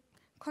rigid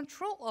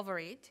control over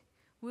it,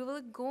 we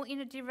will go in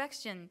a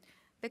direction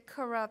that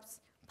corrupts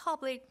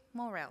public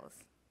morals.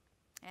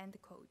 End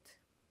quote.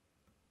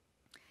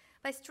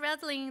 By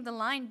straddling the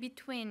line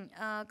between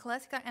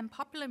classical and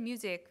popular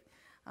music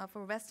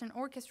for Western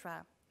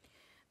orchestra,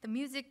 the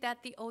music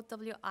that the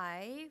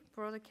OWI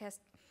broadcast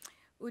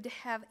would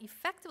have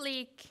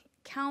effectively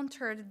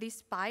countered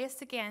this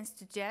bias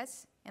against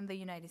jazz in the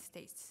United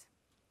States.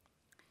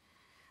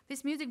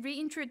 This music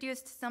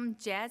reintroduced some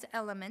jazz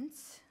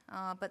elements,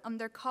 but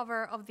under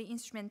cover of the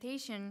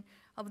instrumentation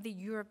of the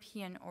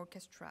European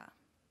orchestra.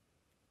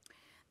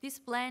 This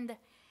blend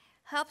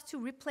helps to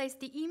replace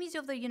the image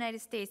of the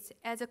United States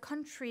as a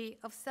country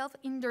of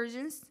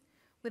self-indulgence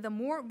with a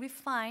more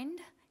refined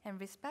and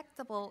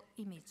respectable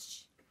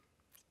image.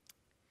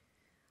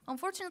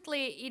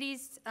 Unfortunately, it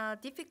is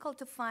difficult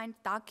to find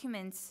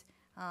documents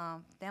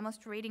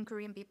demonstrating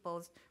Korean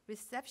people's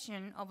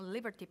reception of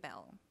Liberty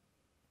Bell.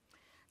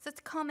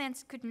 Such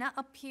comments could not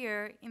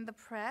appear in the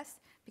press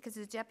because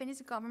the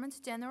Japanese government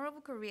general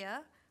of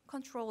Korea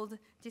controlled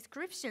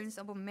descriptions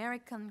of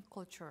American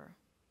culture.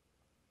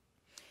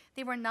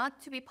 They were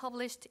not to be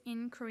published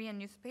in Korean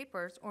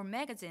newspapers or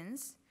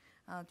magazines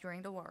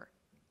during the war.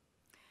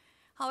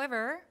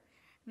 However,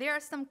 there are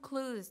some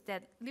clues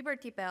that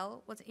Liberty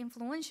Bell was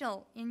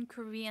influential in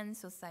Korean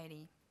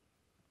society.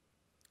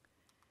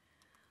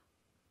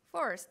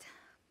 First,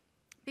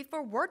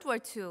 before World War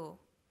II,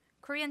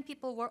 Korean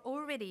people were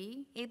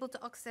already able to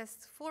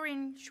access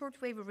foreign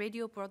shortwave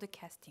radio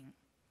broadcasting.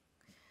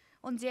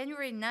 On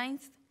January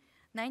 9th,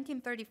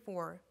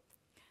 1934,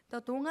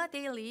 the Donga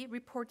Daily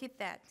reported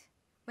that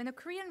when a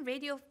Korean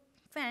radio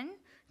fan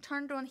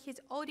turned on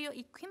his audio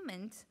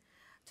equipment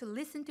to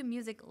listen to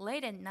music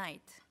late at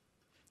night,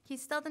 he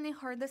suddenly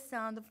heard the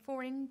sound of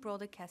foreign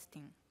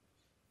broadcasting.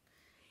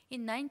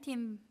 In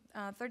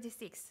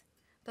 1936,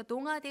 the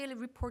Donga Daily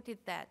reported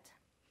that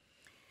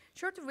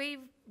shortwave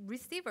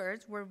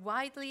receivers were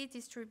widely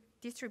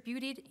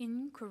distributed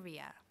in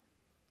Korea.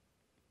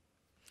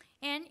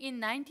 And in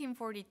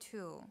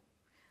 1942,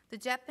 the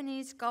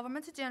Japanese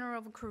government general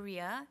of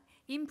Korea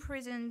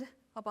imprisoned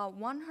about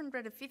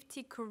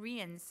 150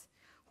 Koreans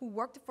who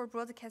worked for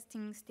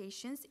broadcasting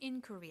stations in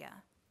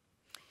Korea.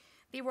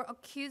 They were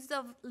accused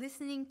of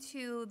listening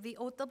to the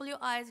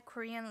OWI's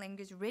Korean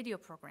language radio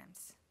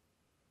programs.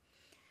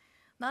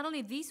 Not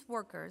only these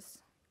workers,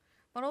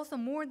 but also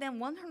more than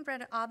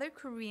 100 other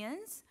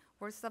Koreans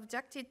were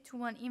subjected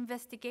to an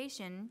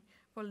investigation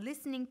for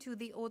listening to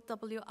the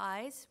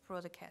OWI's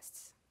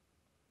broadcasts.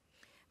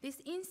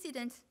 This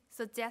incident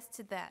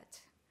suggests that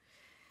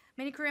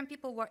many Korean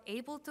people were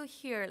able to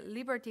hear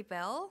Liberty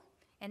Bell,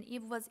 and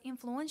it was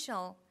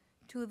influential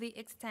to the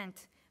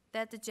extent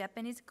that the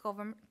Japanese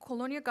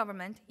colonial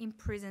government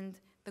imprisoned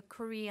the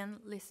Korean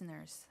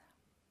listeners.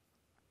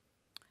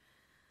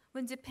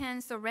 When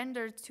Japan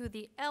surrendered to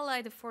the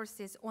Allied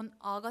forces on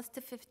August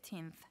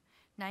 15,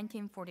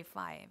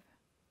 1945,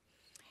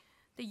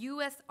 the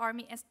U.S.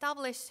 Army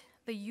established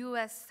the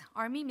U.S.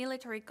 Army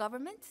military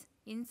government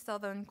in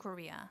southern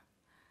Korea.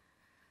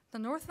 The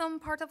northern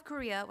part of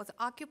Korea was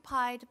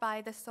occupied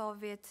by the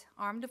Soviet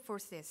armed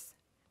forces.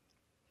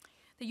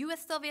 The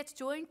U.S.-Soviet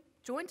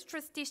joint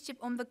trusteeship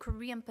on the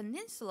Korean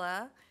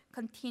peninsula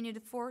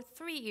continued for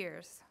 3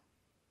 years.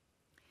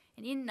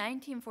 And in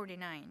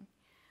 1949,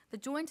 the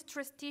joint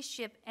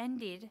trusteeship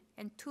ended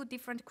and two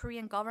different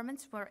Korean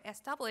governments were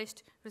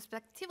established,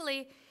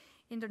 respectively,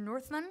 in the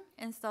northern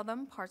and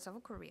southern parts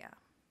of Korea.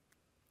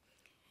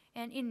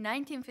 And in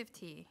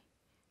 1950,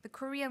 the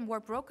Korean War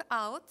broke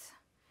out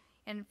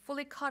and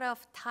fully cut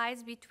off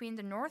ties between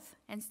the North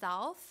and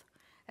South,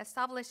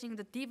 establishing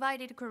the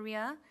divided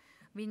Korea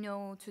we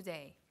know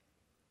today.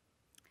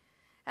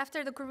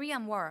 After the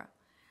Korean War,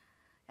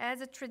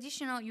 as a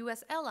traditional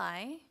U.S.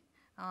 ally,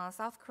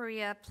 South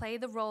Korea played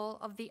the role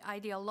of the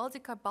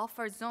ideological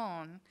buffer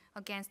zone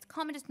against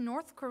Communist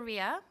North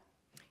Korea,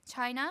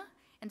 China,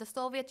 and the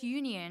Soviet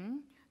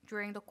Union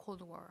during the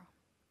Cold War.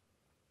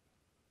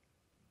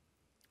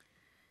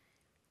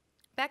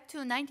 Back to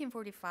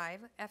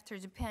 1945, after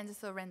Japan's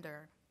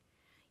surrender.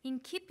 In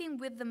keeping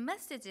with the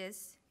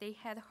messages they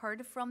had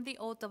heard from the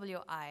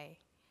OWI,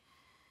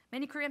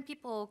 many Korean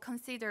people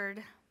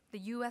considered the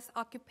U.S.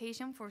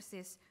 occupation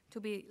forces to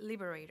be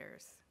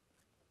liberators.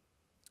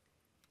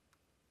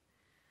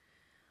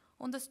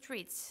 On the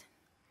streets,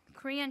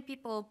 Korean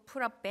people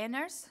put up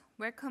banners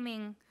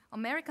welcoming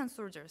American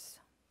soldiers.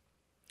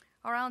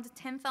 Around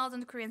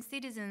 10,000 Korean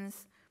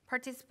citizens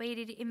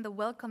participated in the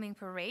welcoming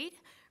parade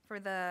for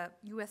the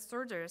U.S.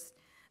 soldiers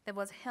that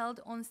was held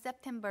on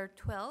September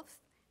 12,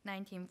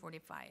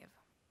 1945.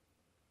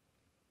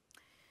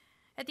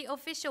 At the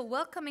official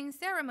welcoming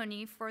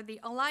ceremony for the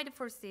Allied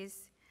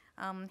forces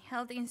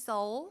held in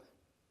Seoul,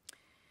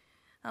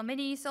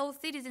 many Seoul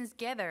citizens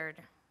gathered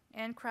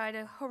and cried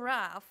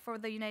hurrah for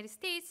the United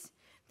States,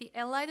 the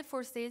Allied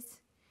forces,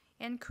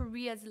 and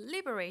Korea's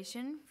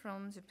liberation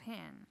from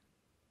Japan.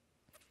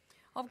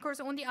 Of course,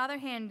 on the other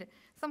hand,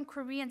 some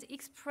Koreans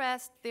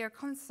expressed their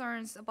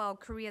concerns about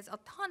Korea's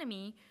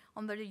autonomy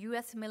under the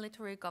US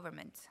military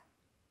government.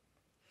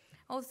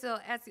 Also,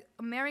 as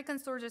American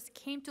soldiers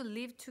came to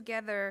live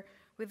together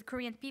with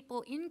Korean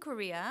people in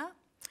Korea,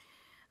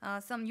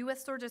 some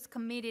US soldiers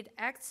committed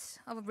acts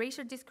of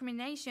racial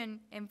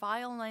discrimination and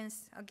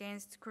violence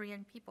against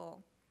Korean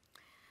people.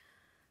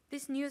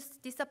 This news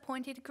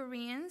disappointed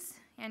Koreans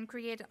and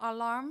created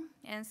alarm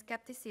and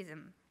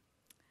skepticism.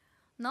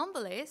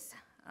 Nonetheless,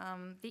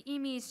 the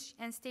image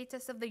and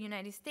status of the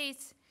United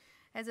States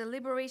as a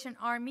liberation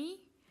army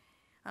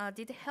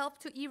did help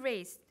to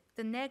erase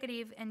the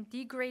negative and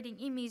degrading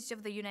image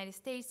of the United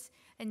States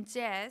and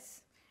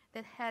jazz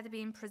that had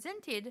been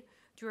presented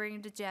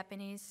during the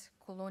Japanese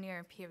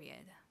colonial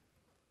period.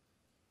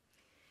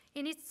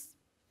 In its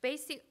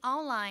basic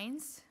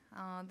outlines,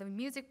 the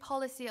music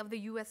policy of the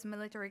US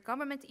military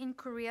government in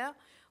Korea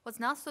was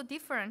not so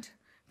different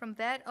from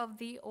that of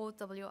the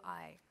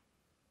OWI.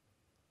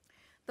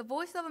 The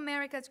Voice of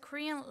America's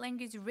Korean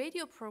language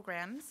radio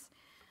programs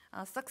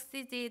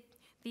succeeded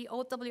the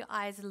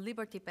OWI's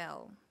Liberty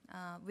Bell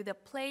with a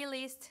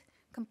playlist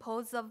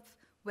composed of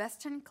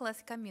Western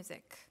classical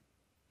music.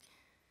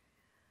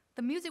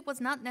 The music was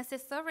not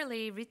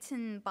necessarily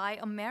written by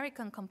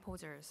American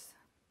composers.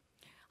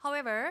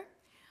 However,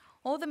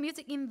 all the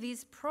music in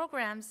these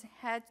programs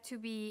had to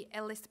be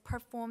at least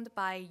performed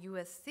by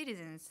US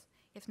citizens,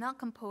 if not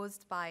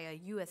composed by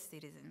a US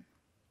citizen.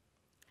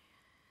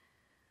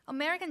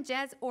 American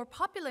jazz or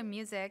popular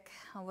music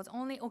was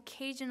only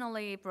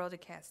occasionally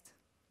broadcast.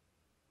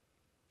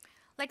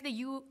 Like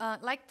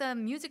the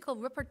musical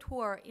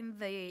repertoire in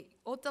the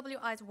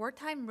OWI's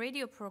wartime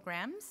radio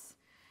programs,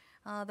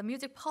 the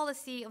music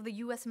policy of the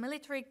US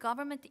military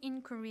government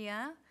in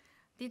Korea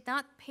did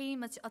not pay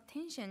much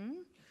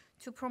attention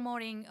to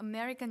promoting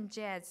American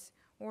jazz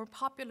or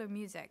popular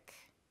music.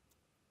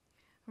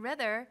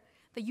 Rather,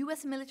 the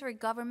US military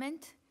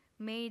government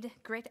made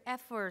great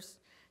efforts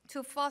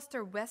to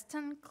foster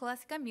Western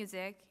classical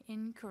music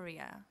in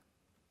Korea.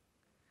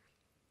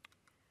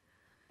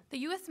 The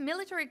US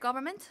military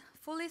government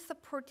fully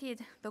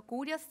supported the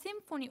Korea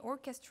Symphony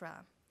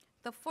Orchestra,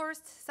 the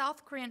first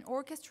South Korean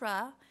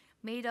orchestra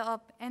made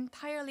up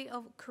entirely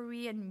of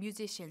Korean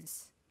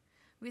musicians,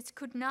 which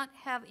could not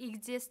have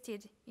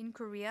existed in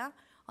Korea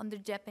under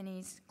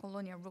Japanese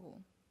colonial rule.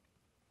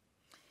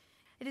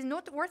 It is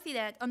noteworthy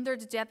that under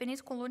the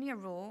Japanese colonial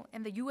rule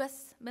and the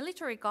US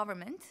military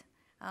government,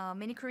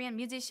 many Korean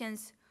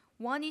musicians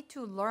wanted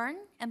to learn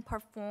and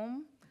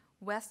perform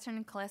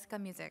Western classical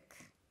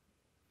music.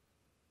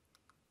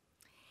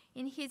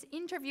 In his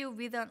interview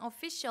with an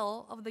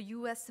official of the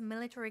US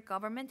military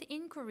government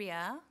in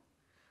Korea,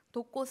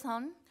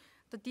 Dokko-sun,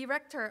 the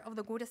director of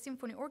the Korea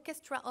Symphony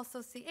Orchestra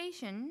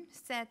Association,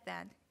 said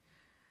that,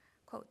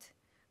 quote,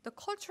 "The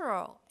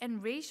cultural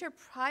and racial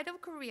pride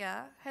of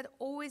Korea had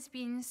always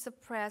been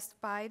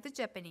suppressed by the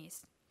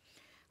Japanese,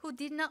 who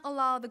did not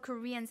allow the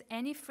Koreans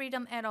any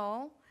freedom at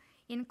all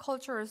in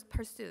cultural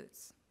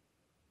pursuits.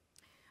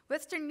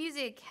 Western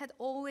music had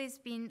always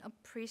been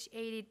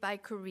appreciated by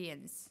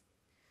Koreans,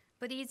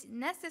 but it is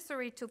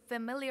necessary to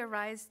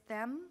familiarize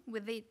them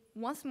with it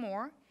once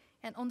more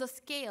and on the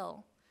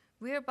scale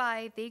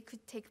whereby they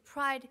could take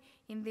pride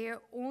in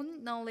their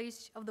own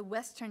knowledge of the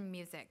Western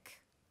music.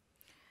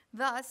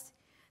 Thus,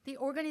 the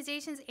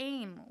organization's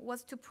aim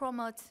was to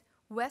promote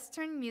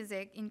Western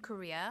music in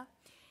Korea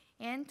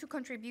and to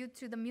contribute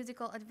to the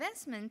musical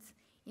advancement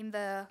in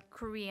the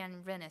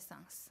Korean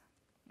Renaissance."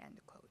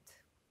 End quote.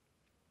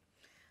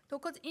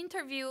 Dokko's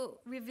interview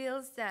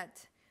reveals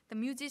that the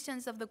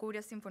musicians of the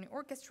Korea Symphony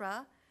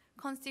Orchestra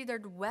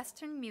considered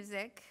Western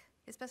music,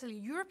 especially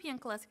European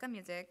classical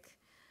music,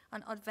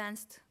 an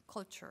advanced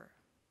culture.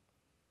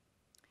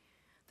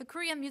 The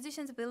Korean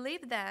musicians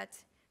believed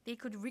that they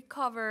could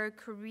recover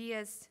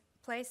Korea's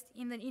place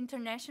in the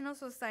international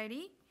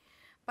society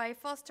by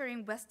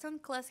fostering Western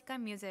classical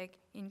music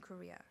in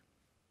Korea.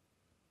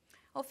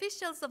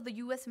 Officials of the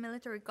US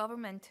military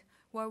government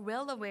were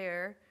well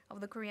aware of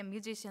the Korean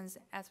musicians'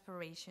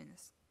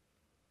 aspirations.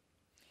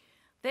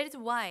 That is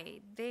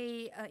why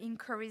they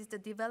encouraged the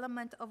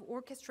development of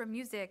orchestra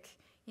music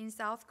in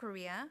South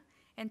Korea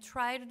and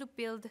tried to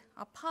build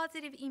a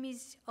positive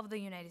image of the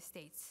United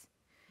States,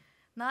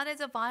 not as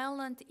a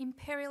violent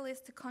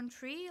imperialist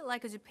country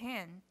like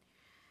Japan,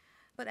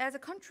 but as a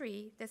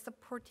country that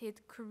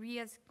supported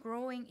Korea's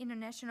growing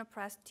international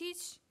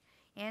prestige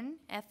and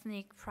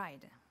ethnic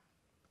pride.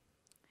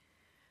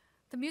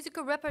 The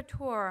musical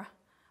repertoire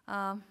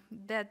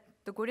that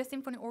the Korea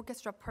Symphony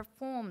Orchestra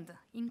performed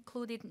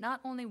included not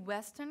only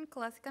Western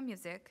classical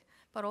music,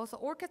 but also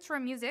orchestral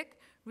music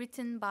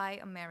written by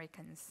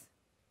Americans.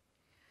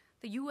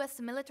 The US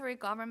military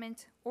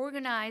government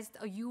organized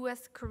a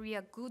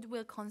US-Korea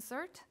goodwill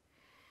concert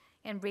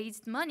and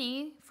raised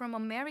money from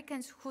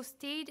Americans who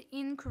stayed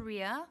in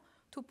Korea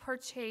to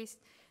purchase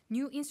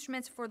new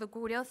instruments for the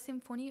Goryeo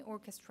Symphony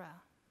Orchestra.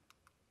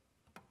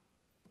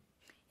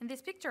 In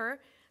this picture,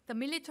 the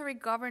military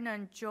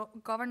governor,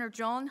 Governor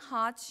John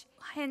Hodge,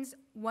 hands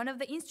one of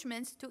the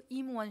instruments to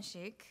Im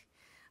Won-sik,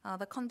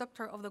 the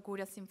conductor of the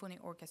Goryeo Symphony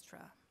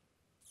Orchestra.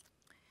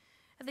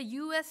 At the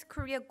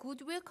U.S.-Korea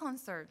Goodwill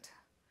Concert,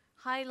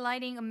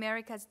 highlighting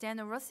America's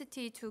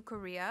generosity to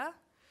Korea,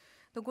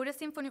 the Goryeo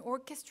Symphony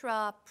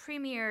Orchestra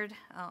premiered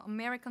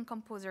American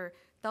composer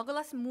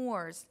Douglas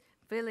Moore's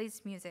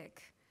Village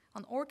Music,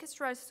 an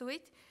orchestral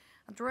suite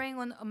drawing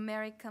on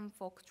American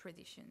folk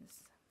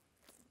traditions.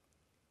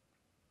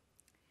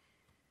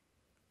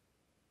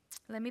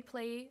 Let me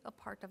play a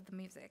part of the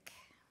music.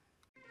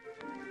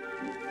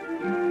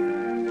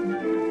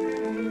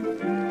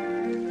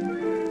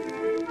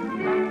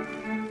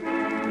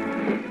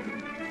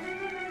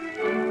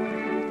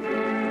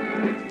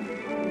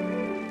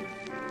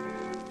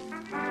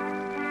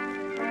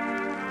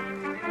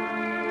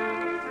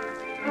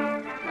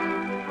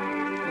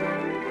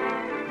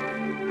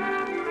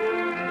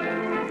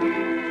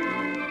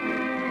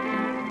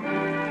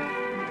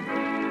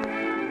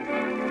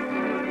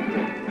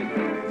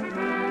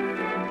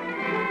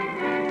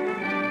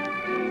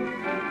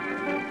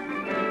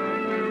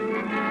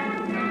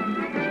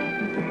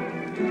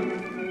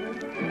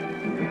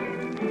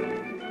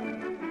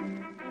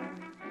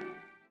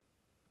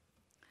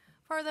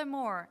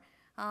 Furthermore,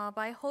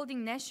 by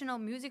holding national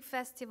music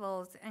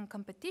festivals and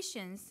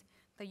competitions,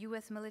 the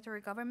U.S. military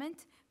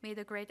government made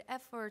a great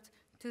effort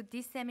to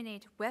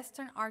disseminate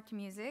Western art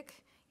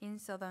music in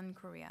southern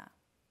Korea.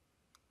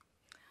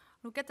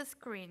 Look at the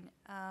screen.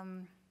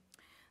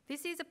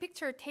 This is a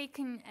picture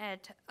taken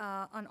at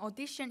an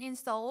audition in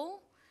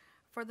Seoul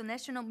for the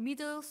National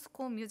Middle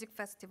School Music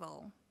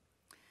Festival.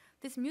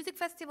 This music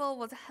festival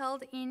was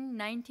held in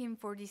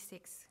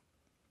 1946.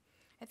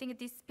 I think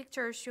this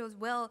picture shows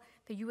well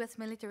the U.S.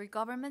 military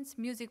government's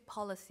music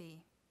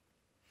policy.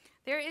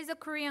 There is a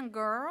Korean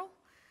girl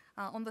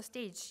on the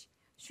stage.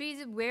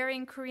 She's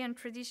wearing Korean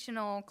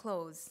traditional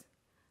clothes.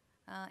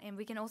 And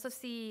we can also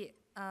see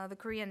the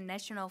Korean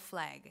national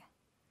flag.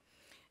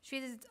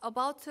 She's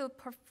about to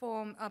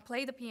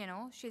play the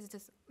piano. She's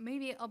just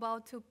maybe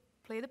about to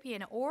play the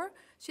piano, or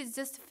she's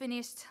just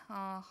finished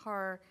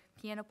her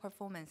piano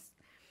performance.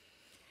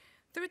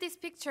 Through this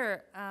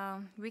picture,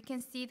 we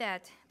can see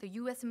that the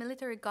U.S.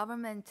 military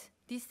government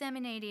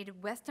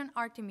disseminated Western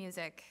art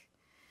music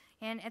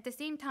and at the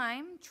same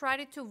time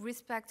tried to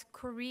respect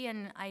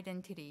Korean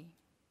identity.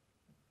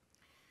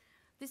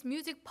 This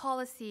music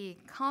policy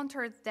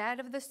countered that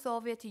of the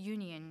Soviet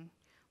Union,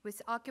 which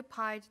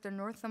occupied the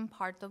northern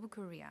part of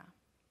Korea.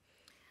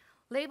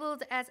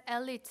 Labeled as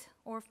elite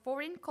or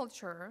foreign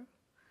culture,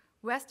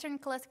 Western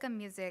classical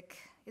music,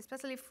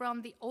 especially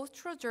from the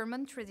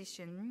Austro-German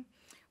tradition,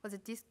 was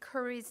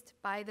discouraged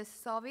by the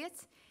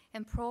Soviets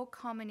and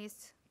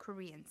pro-communist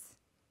Koreans.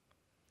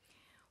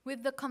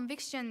 With the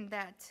conviction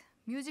that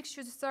music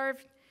should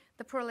serve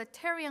the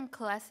proletarian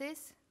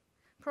classes,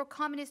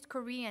 pro-communist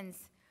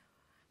Koreans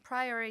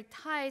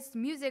prioritized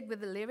music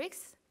with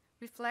lyrics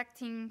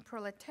reflecting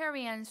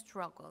proletarian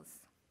struggles.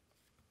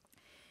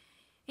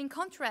 In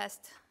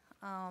contrast,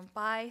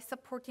 by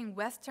supporting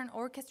Western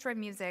orchestra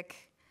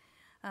music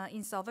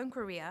in southern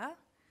Korea,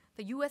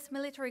 the U.S.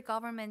 military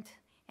government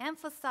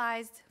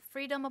emphasized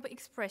freedom of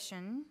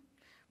expression,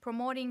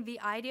 promoting the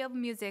idea of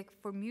music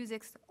for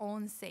music's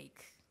own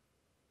sake.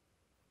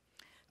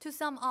 To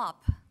sum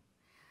up,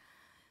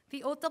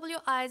 the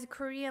OWI's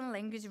Korean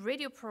language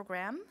radio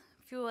program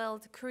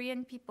fueled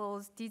Korean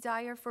people's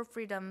desire for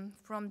freedom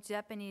from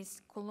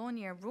Japanese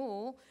colonial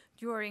rule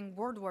during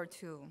World War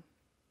II.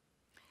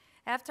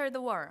 After the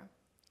war,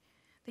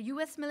 the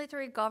U.S.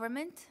 military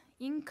government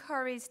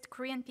encouraged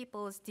Korean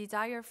people's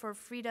desire for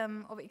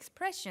freedom of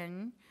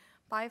expression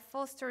by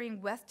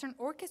fostering Western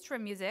orchestra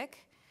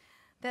music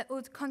that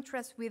would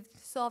contrast with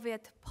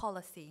Soviet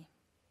policy.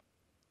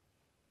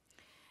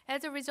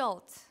 As a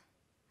result,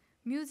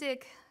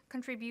 music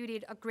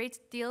contributed a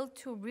great deal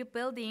to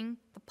rebuilding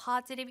the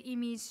positive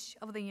image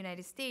of the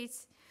United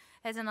States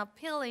as an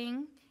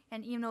appealing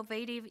and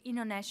innovative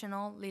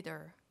international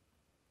leader.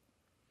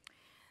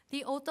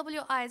 The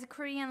OWI's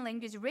Korean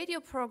language radio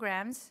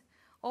programs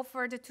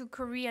offered to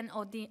Korean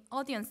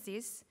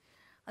audiences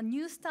a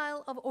new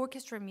style of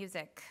orchestra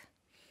music,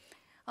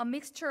 a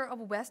mixture of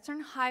Western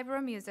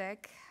highbrow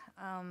music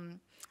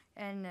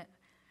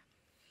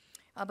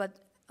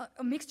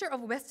a mixture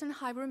of Western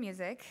highbrow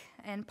music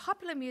and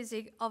popular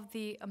music of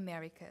the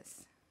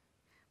Americas.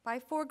 By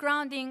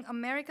foregrounding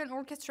American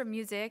orchestra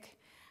music,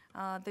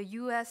 the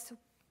U.S.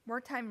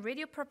 wartime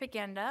radio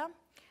propaganda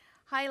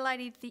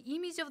highlighted the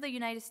image of the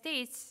United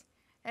States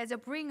as a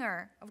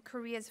bringer of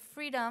Korea's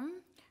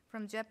freedom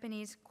from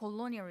Japanese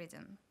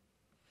colonialism,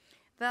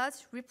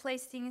 thus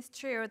replacing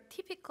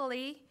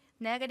stereotypically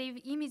negative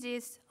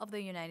images of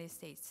the United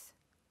States.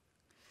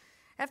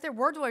 After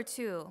World War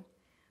II,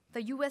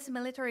 the U.S.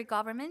 military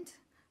government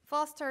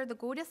fostered the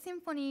Goryeo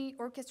Symphony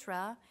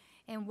Orchestra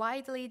and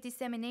widely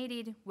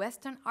disseminated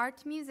Western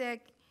art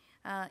music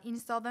in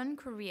southern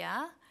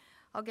Korea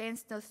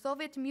against the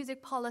Soviet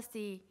music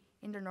policy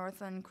in the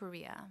northern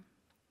Korea.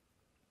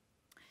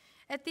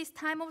 At this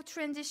time of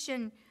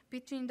transition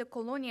between the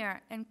colonial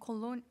and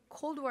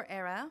Cold War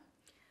era,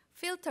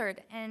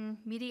 filtered and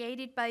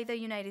mediated by the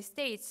United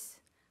States,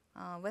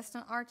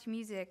 Western art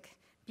music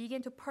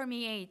began to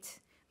permeate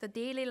the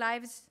daily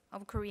lives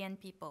of Korean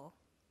people.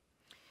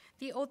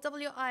 The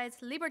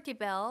OWI's Liberty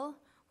Bell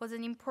was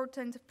an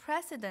important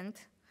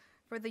precedent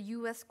for the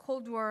US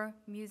Cold War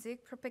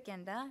music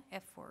propaganda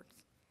efforts.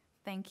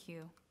 Thank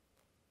you.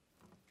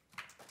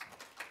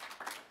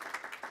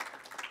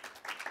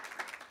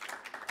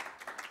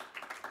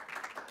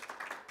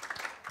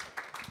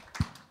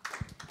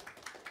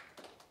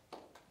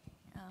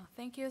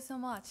 Thank you so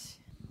much.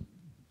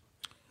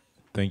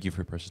 Thank you for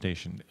your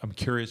presentation. I'm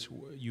curious,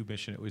 you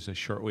mentioned it was a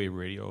shortwave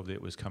radio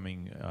that was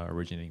coming,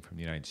 originating from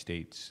the United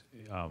States.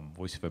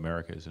 Voice of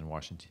America is in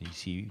Washington,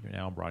 D.C.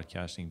 now,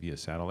 broadcasting via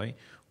satellite.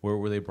 Where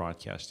were they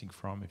broadcasting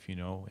from, if you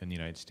know, in the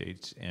United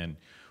States? And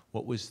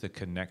what was the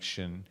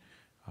connection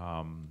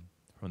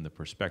from the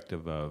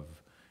perspective of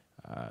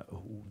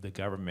the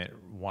government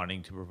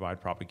wanting to provide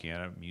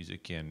propaganda,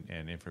 music,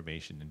 and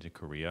information into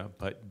Korea,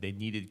 but they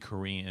needed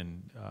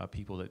Korean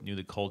people that knew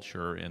the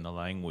culture and the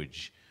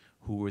language?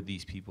 Who were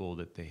these people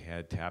that they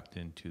had tapped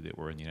into that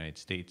were in the United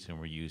States and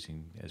were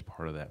using as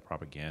part of that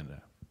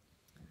propaganda?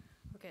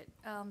 Okay.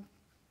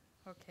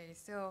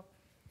 So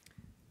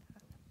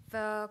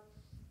I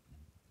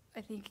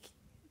think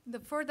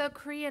for the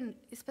Korean,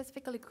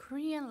 specifically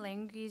Korean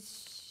language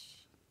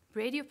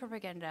radio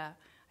propaganda,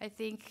 I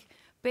think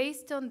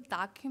based on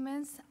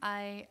documents,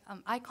 I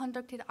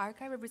conducted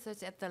archival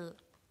research at the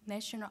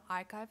National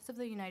Archives of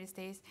the United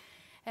States,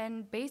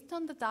 and based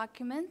on the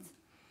documents,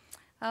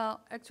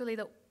 actually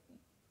the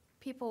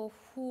people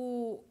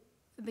who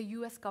the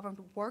U.S. government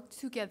worked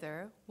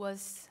together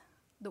was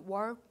the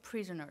war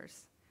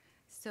prisoners.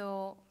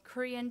 So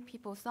Korean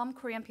people, some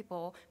Korean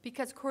people,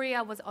 because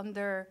Korea was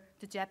under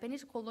the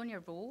Japanese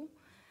colonial rule,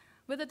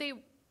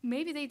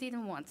 maybe they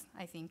didn't want,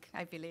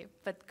 I believe,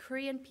 but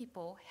Korean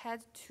people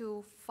had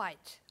to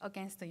fight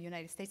against the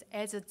United States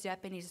as a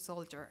Japanese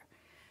soldier.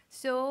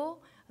 So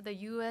the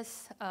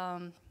U.S.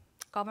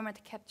 Government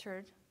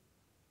captured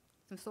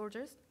some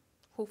soldiers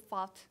who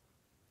fought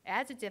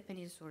as a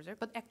Japanese soldier,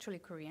 but actually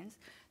Koreans.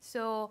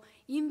 So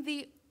in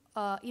the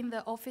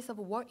Office of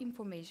War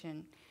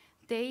Information,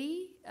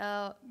 they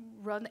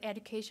run an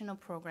educational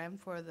program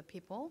for the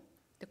people,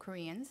 the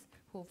Koreans,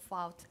 who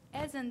fought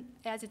as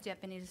a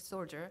Japanese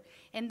soldier,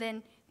 and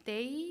then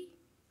they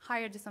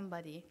hired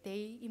somebody,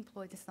 they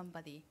employed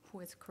somebody who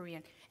is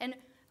Korean. And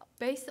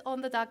based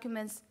on the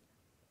documents,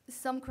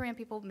 many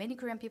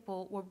Korean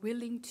people were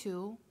willing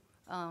to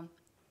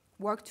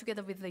work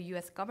together with the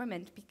US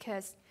government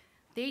because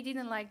they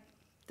didn't like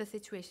the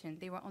situation.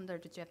 They were under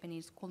the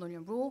Japanese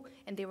colonial rule,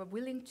 and they were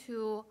willing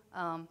to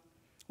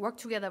work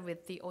together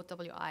with the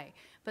OWI.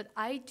 But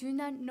I do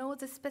not know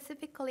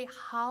specifically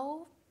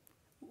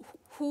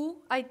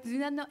who, I do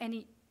not know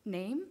any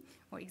name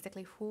or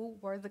exactly who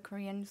were the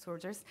Korean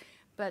soldiers.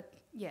 But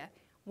yeah,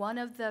 one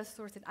of the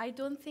sources, I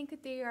don't think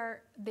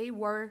they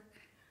were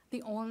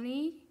the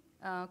only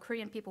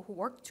Korean people who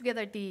worked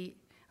together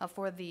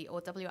for the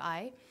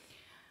OWI.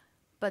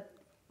 But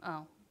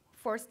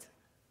first,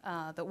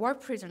 the war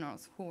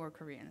prisoners who were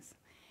Koreans.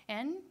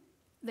 And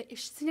the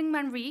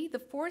Syngman Rhee, the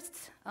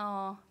first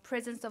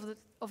president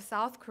of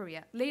South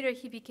Korea, later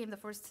he became the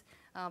first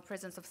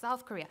president of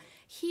South Korea.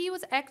 He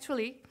was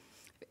actually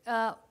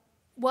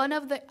one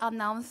of the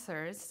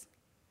announcers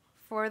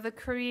for the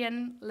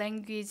Korean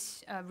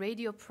language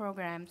radio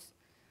programs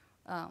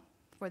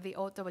for the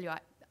OWI.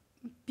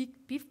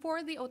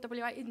 Before the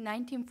OWI in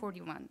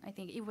 1941, I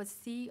think it was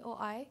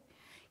COI.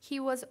 He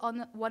was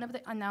one of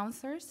the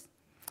announcers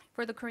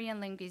for the Korean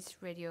language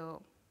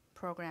radio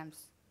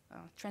programs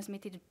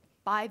transmitted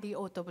by the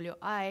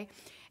OWI.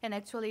 And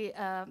actually,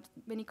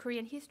 many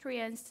Korean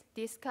historians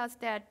discuss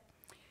that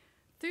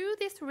through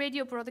this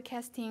radio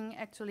broadcasting,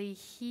 actually,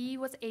 he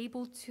was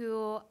able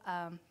to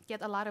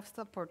get a lot of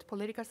support,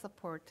 political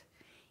support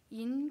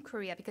in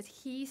Korea because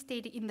he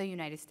stayed in the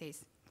United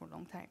States for a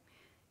long time.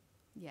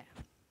 Yeah.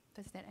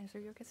 Does that answer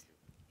your question?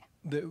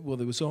 Yeah. Well,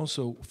 there was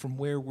also from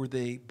where were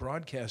they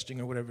broadcasting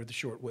or whatever, the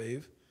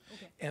shortwave.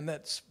 Okay. And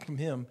that's from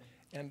him.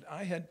 And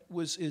I had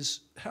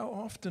is how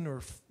often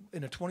or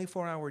in a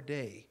 24-hour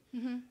day,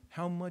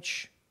 how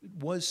much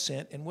was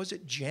sent and was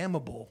it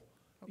jammable,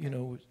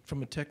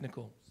 from a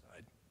technical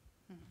side?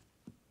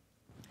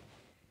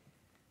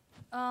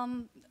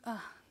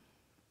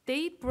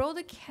 They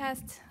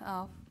broadcast,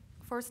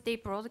 first they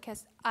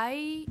broadcast,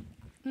 I'm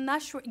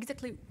not sure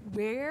exactly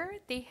where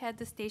they had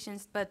the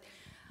stations, but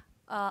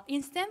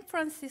in San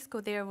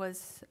Francisco there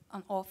was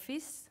an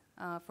office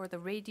for the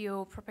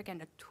radio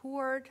propaganda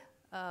toward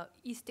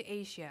East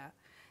Asia.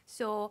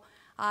 So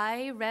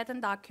I read a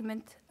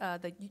document,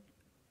 the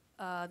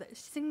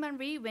Syngman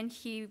Rhee, when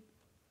he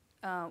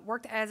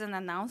worked as an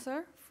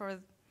announcer for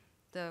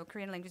the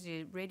Korean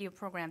language radio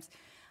programs.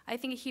 I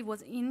think he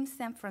was in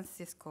San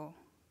Francisco,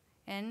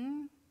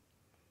 and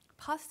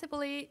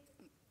possibly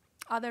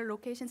other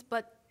locations,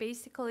 but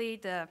basically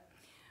the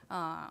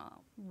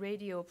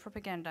radio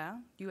propaganda,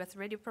 U.S.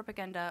 radio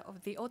propaganda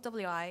of the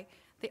OWI,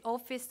 the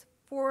office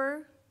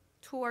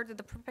toward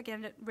the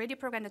propaganda, radio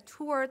propaganda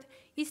toward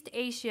East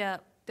Asia,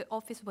 the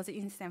office was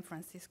in San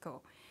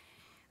Francisco.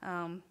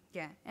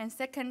 Yeah, and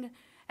second,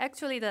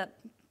 actually the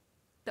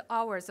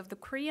hours of the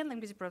Korean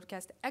language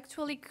broadcast,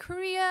 actually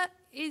Korea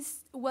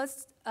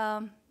was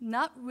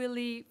not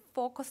really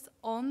focused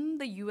on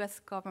the U.S.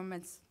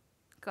 government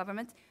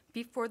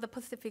before the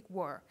Pacific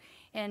War.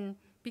 And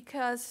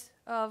because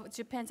of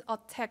Japan's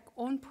attack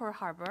on Pearl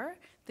Harbor,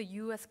 the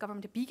U.S.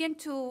 government began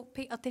to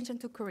pay attention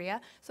to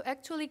Korea. So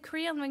actually,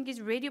 Korean language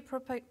radio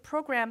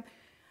program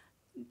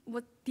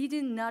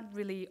did not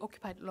really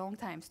occupy a long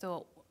time.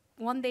 So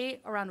one day,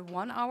 around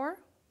 1 hour,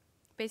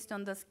 based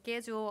on the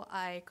schedule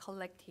I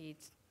collected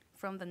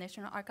from the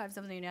National Archives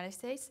of the United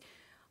States,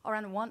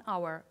 around 1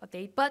 hour a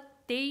day. But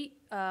they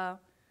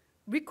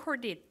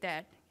recorded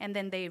that, and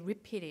then they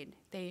repeated.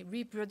 They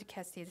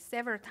rebroadcasted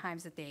several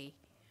times a day.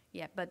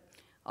 Yeah, but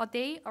a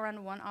day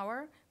around 1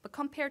 hour. But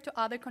compared to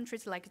other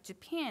countries like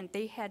Japan,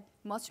 they had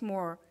much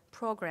more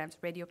programs,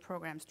 radio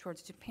programs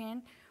towards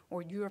Japan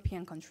or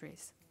European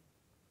countries.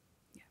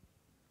 Yeah.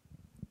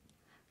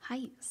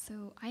 Hi,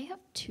 so I have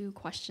two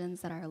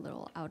questions that are a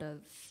little out of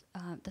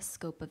the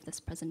scope of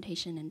this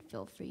presentation, and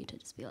feel free to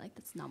just be like,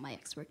 that's not my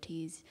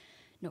expertise,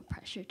 no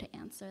pressure to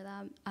answer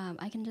them.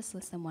 I can just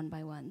list them one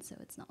by one, so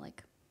it's not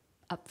like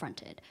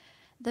upfronted.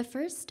 The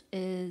first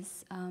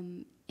is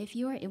if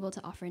you are able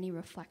to offer any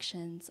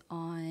reflections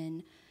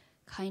on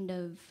kind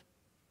of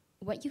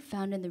what you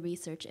found in the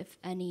research, if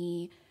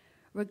any,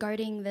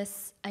 regarding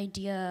this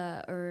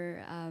idea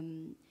or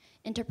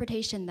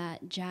interpretation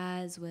that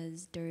jazz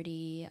was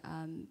dirty,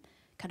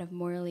 kind of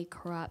morally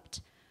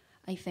corrupt.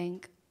 I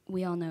think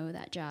we all know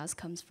that jazz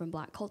comes from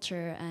Black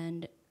culture,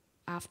 and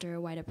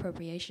after white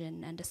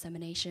appropriation and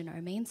dissemination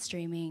or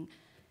mainstreaming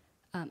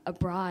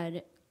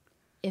abroad,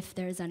 if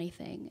there's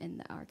anything in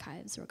the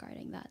archives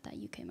regarding that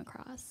you came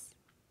across.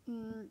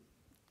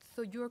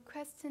 So your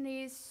question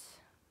is?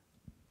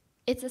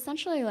 It's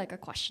essentially like a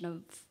question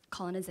of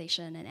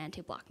colonization and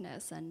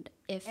anti-Blackness, and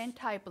if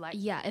anti-Black.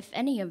 Yeah, if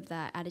any of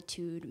that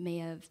attitude may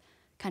have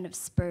kind of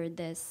spurred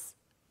this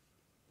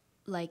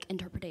like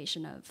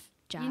interpretation of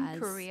jazz. In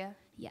Korea?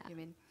 Yeah. You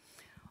mean?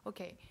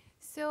 Okay.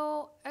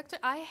 So actually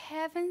I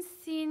haven't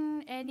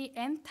seen any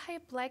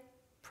anti-Black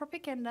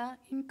propaganda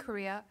in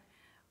Korea.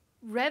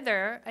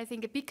 Rather, I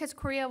think because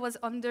Korea was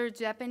under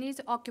Japanese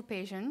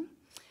occupation,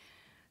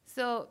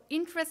 so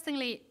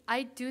interestingly,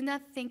 I do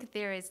not think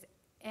there is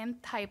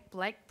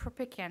anti-Black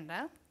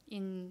propaganda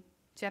in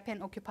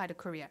Japan-occupied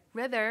Korea.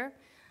 Rather,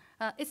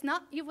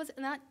 it was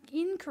not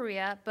in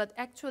Korea, but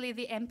actually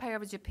the Empire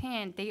of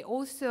Japan, they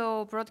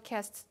also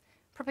broadcast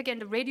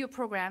propaganda radio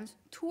programs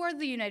toward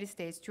the United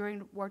States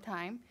during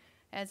wartime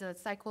as a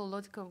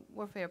psychological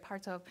warfare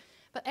part of.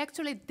 But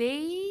actually,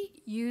 they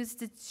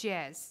used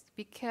jazz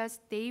because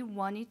they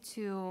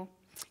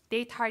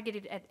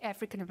targeted at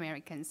African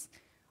Americans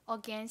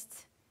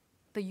against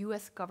the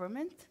US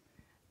government,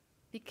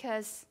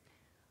 because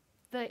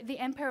the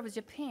Empire of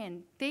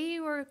Japan, they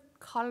were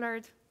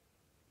colored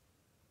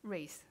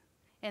race,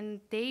 and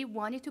they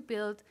wanted to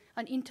build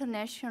an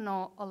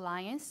international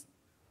alliance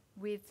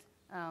with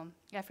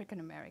African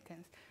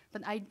Americans.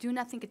 But I do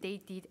not think they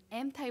did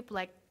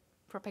anti-Black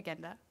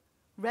propaganda.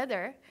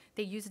 Rather,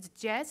 they used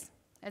jazz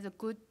as a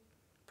good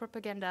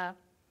propaganda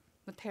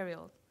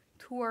material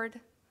toward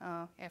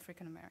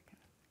African Americans.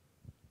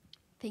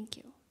 Thank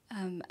you.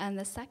 And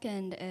the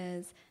second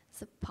is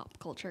a pop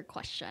culture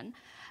question.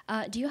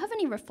 Do you have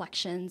any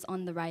reflections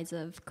on the rise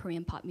of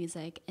Korean pop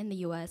music in the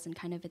US and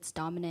kind of its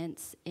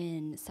dominance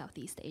in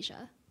Southeast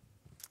Asia?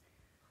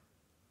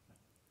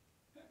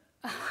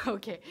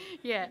 Okay,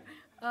 yeah.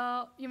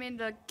 You mean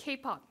the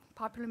K-pop,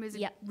 popular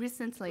music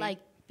recently? Like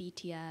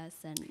BTS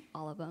and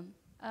all of them.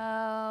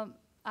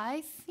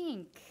 I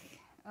think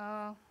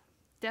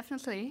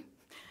definitely,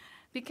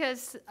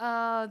 because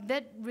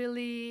that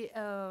really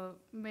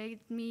made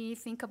me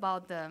think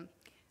about the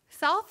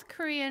South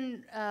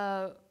Korean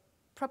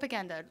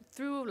propaganda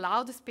through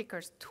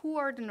loudspeakers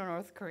toward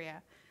North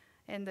Korea,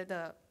 and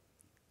there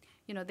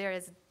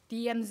is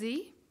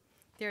DMZ,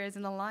 there is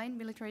an aligned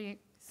military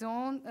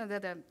zone,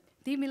 the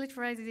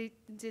demilitarized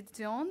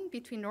zone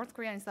between North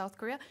Korea and South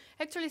Korea.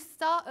 Actually,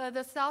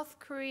 the South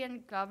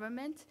Korean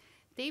government,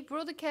 they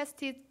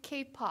broadcasted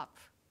K-pop,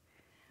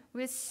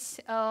 which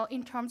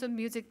in terms of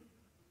music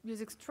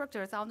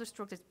structure, sound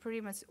structure, is pretty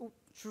much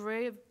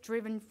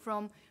driven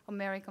from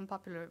American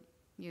popular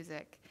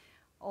music.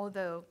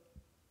 Although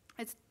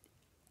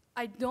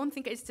I don't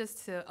think it's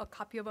just a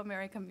copy of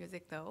American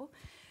music, though.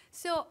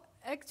 So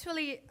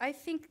actually, I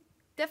think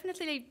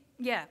definitely,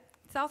 yeah,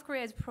 South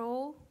Korea is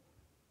pro-American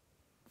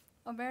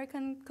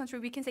country,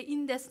 we can say,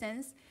 in that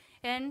sense.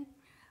 And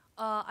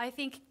I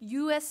think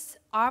U.S.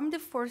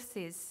 armed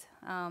forces,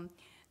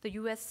 the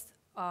U.S.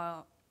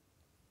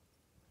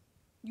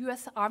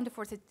 Armed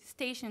forces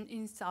stationed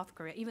in South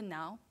Korea, even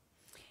now,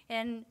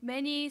 And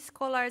many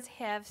scholars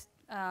have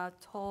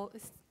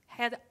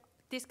had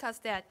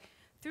discussed that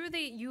through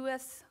the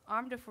U.S.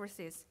 Armed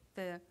Forces,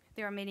 there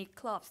are many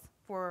clubs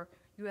for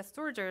U.S.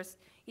 soldiers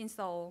in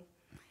Seoul.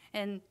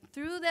 And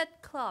through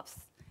that clubs,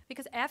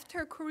 because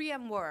after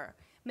Korean War,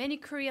 many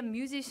Korean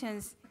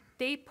musicians,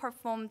 they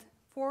performed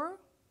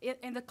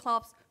in the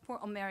clubs for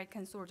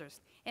American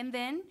soldiers. And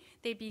then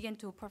they began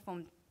to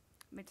perform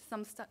with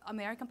some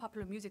American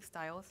popular music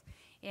styles.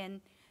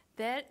 And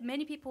that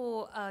many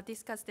people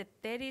discussed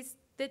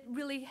that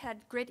really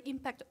had great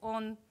impact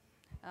on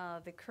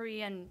the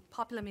Korean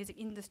popular music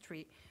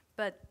industry.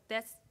 But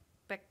that's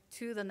back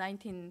to the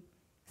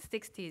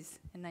 1960s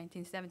and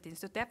 1970s.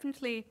 So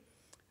definitely,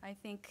 I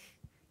think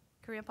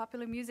Korean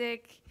popular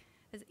music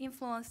is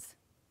influenced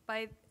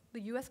by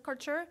the US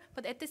culture,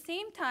 but at the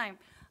same time,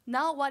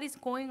 now what is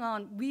going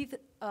on with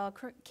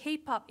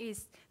K-pop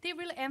is they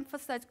really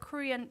emphasize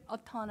Korean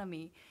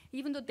autonomy,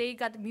 even though they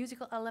got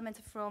musical elements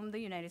from the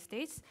United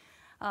States,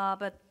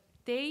 but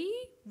they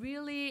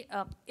really,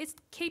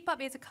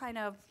 K-pop is a kind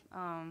of,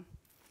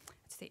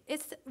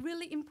 it's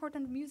really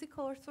important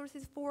musical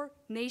sources for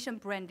nation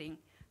branding.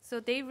 So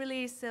they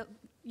really, South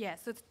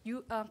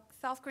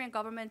Korean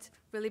government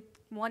really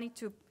want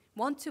to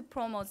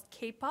promote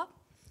K-pop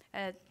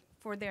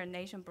for their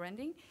nation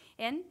branding,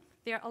 and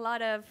there are a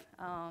lot of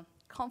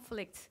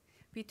conflicts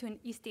between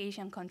East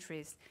Asian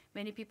countries.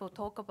 Many people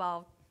talk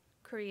about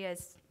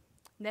Korea's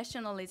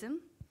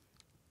nationalism,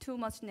 too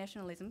much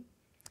nationalism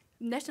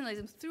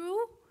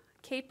through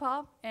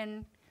K-pop,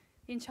 and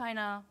in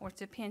China or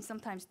Japan,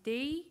 sometimes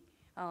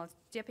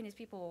Japanese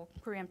people,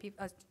 Korean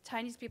people,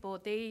 Chinese people,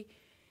 they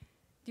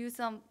do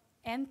some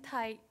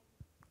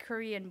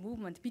anti-Korean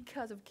movement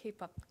because of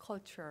K-pop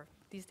culture.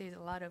 These days,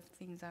 a lot of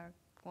things are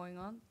going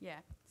on. Yeah,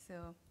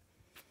 so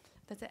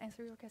does that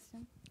answer your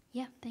question?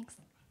 Yeah, thanks.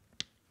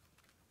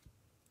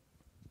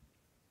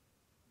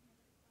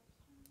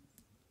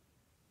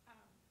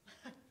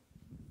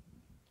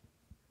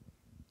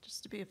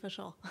 Just to be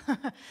official.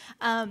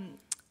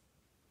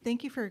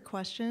 Thank you for your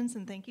questions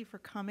and thank you for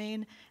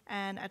coming.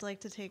 And I'd like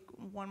to take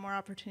one more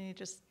opportunity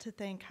just to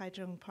thank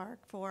Hye-jung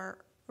Park for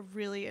a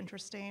really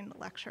interesting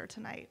lecture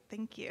tonight.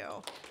 Thank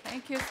you.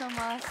 Thank you so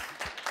much.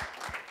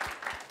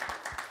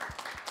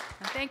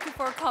 And thank you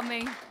for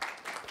coming.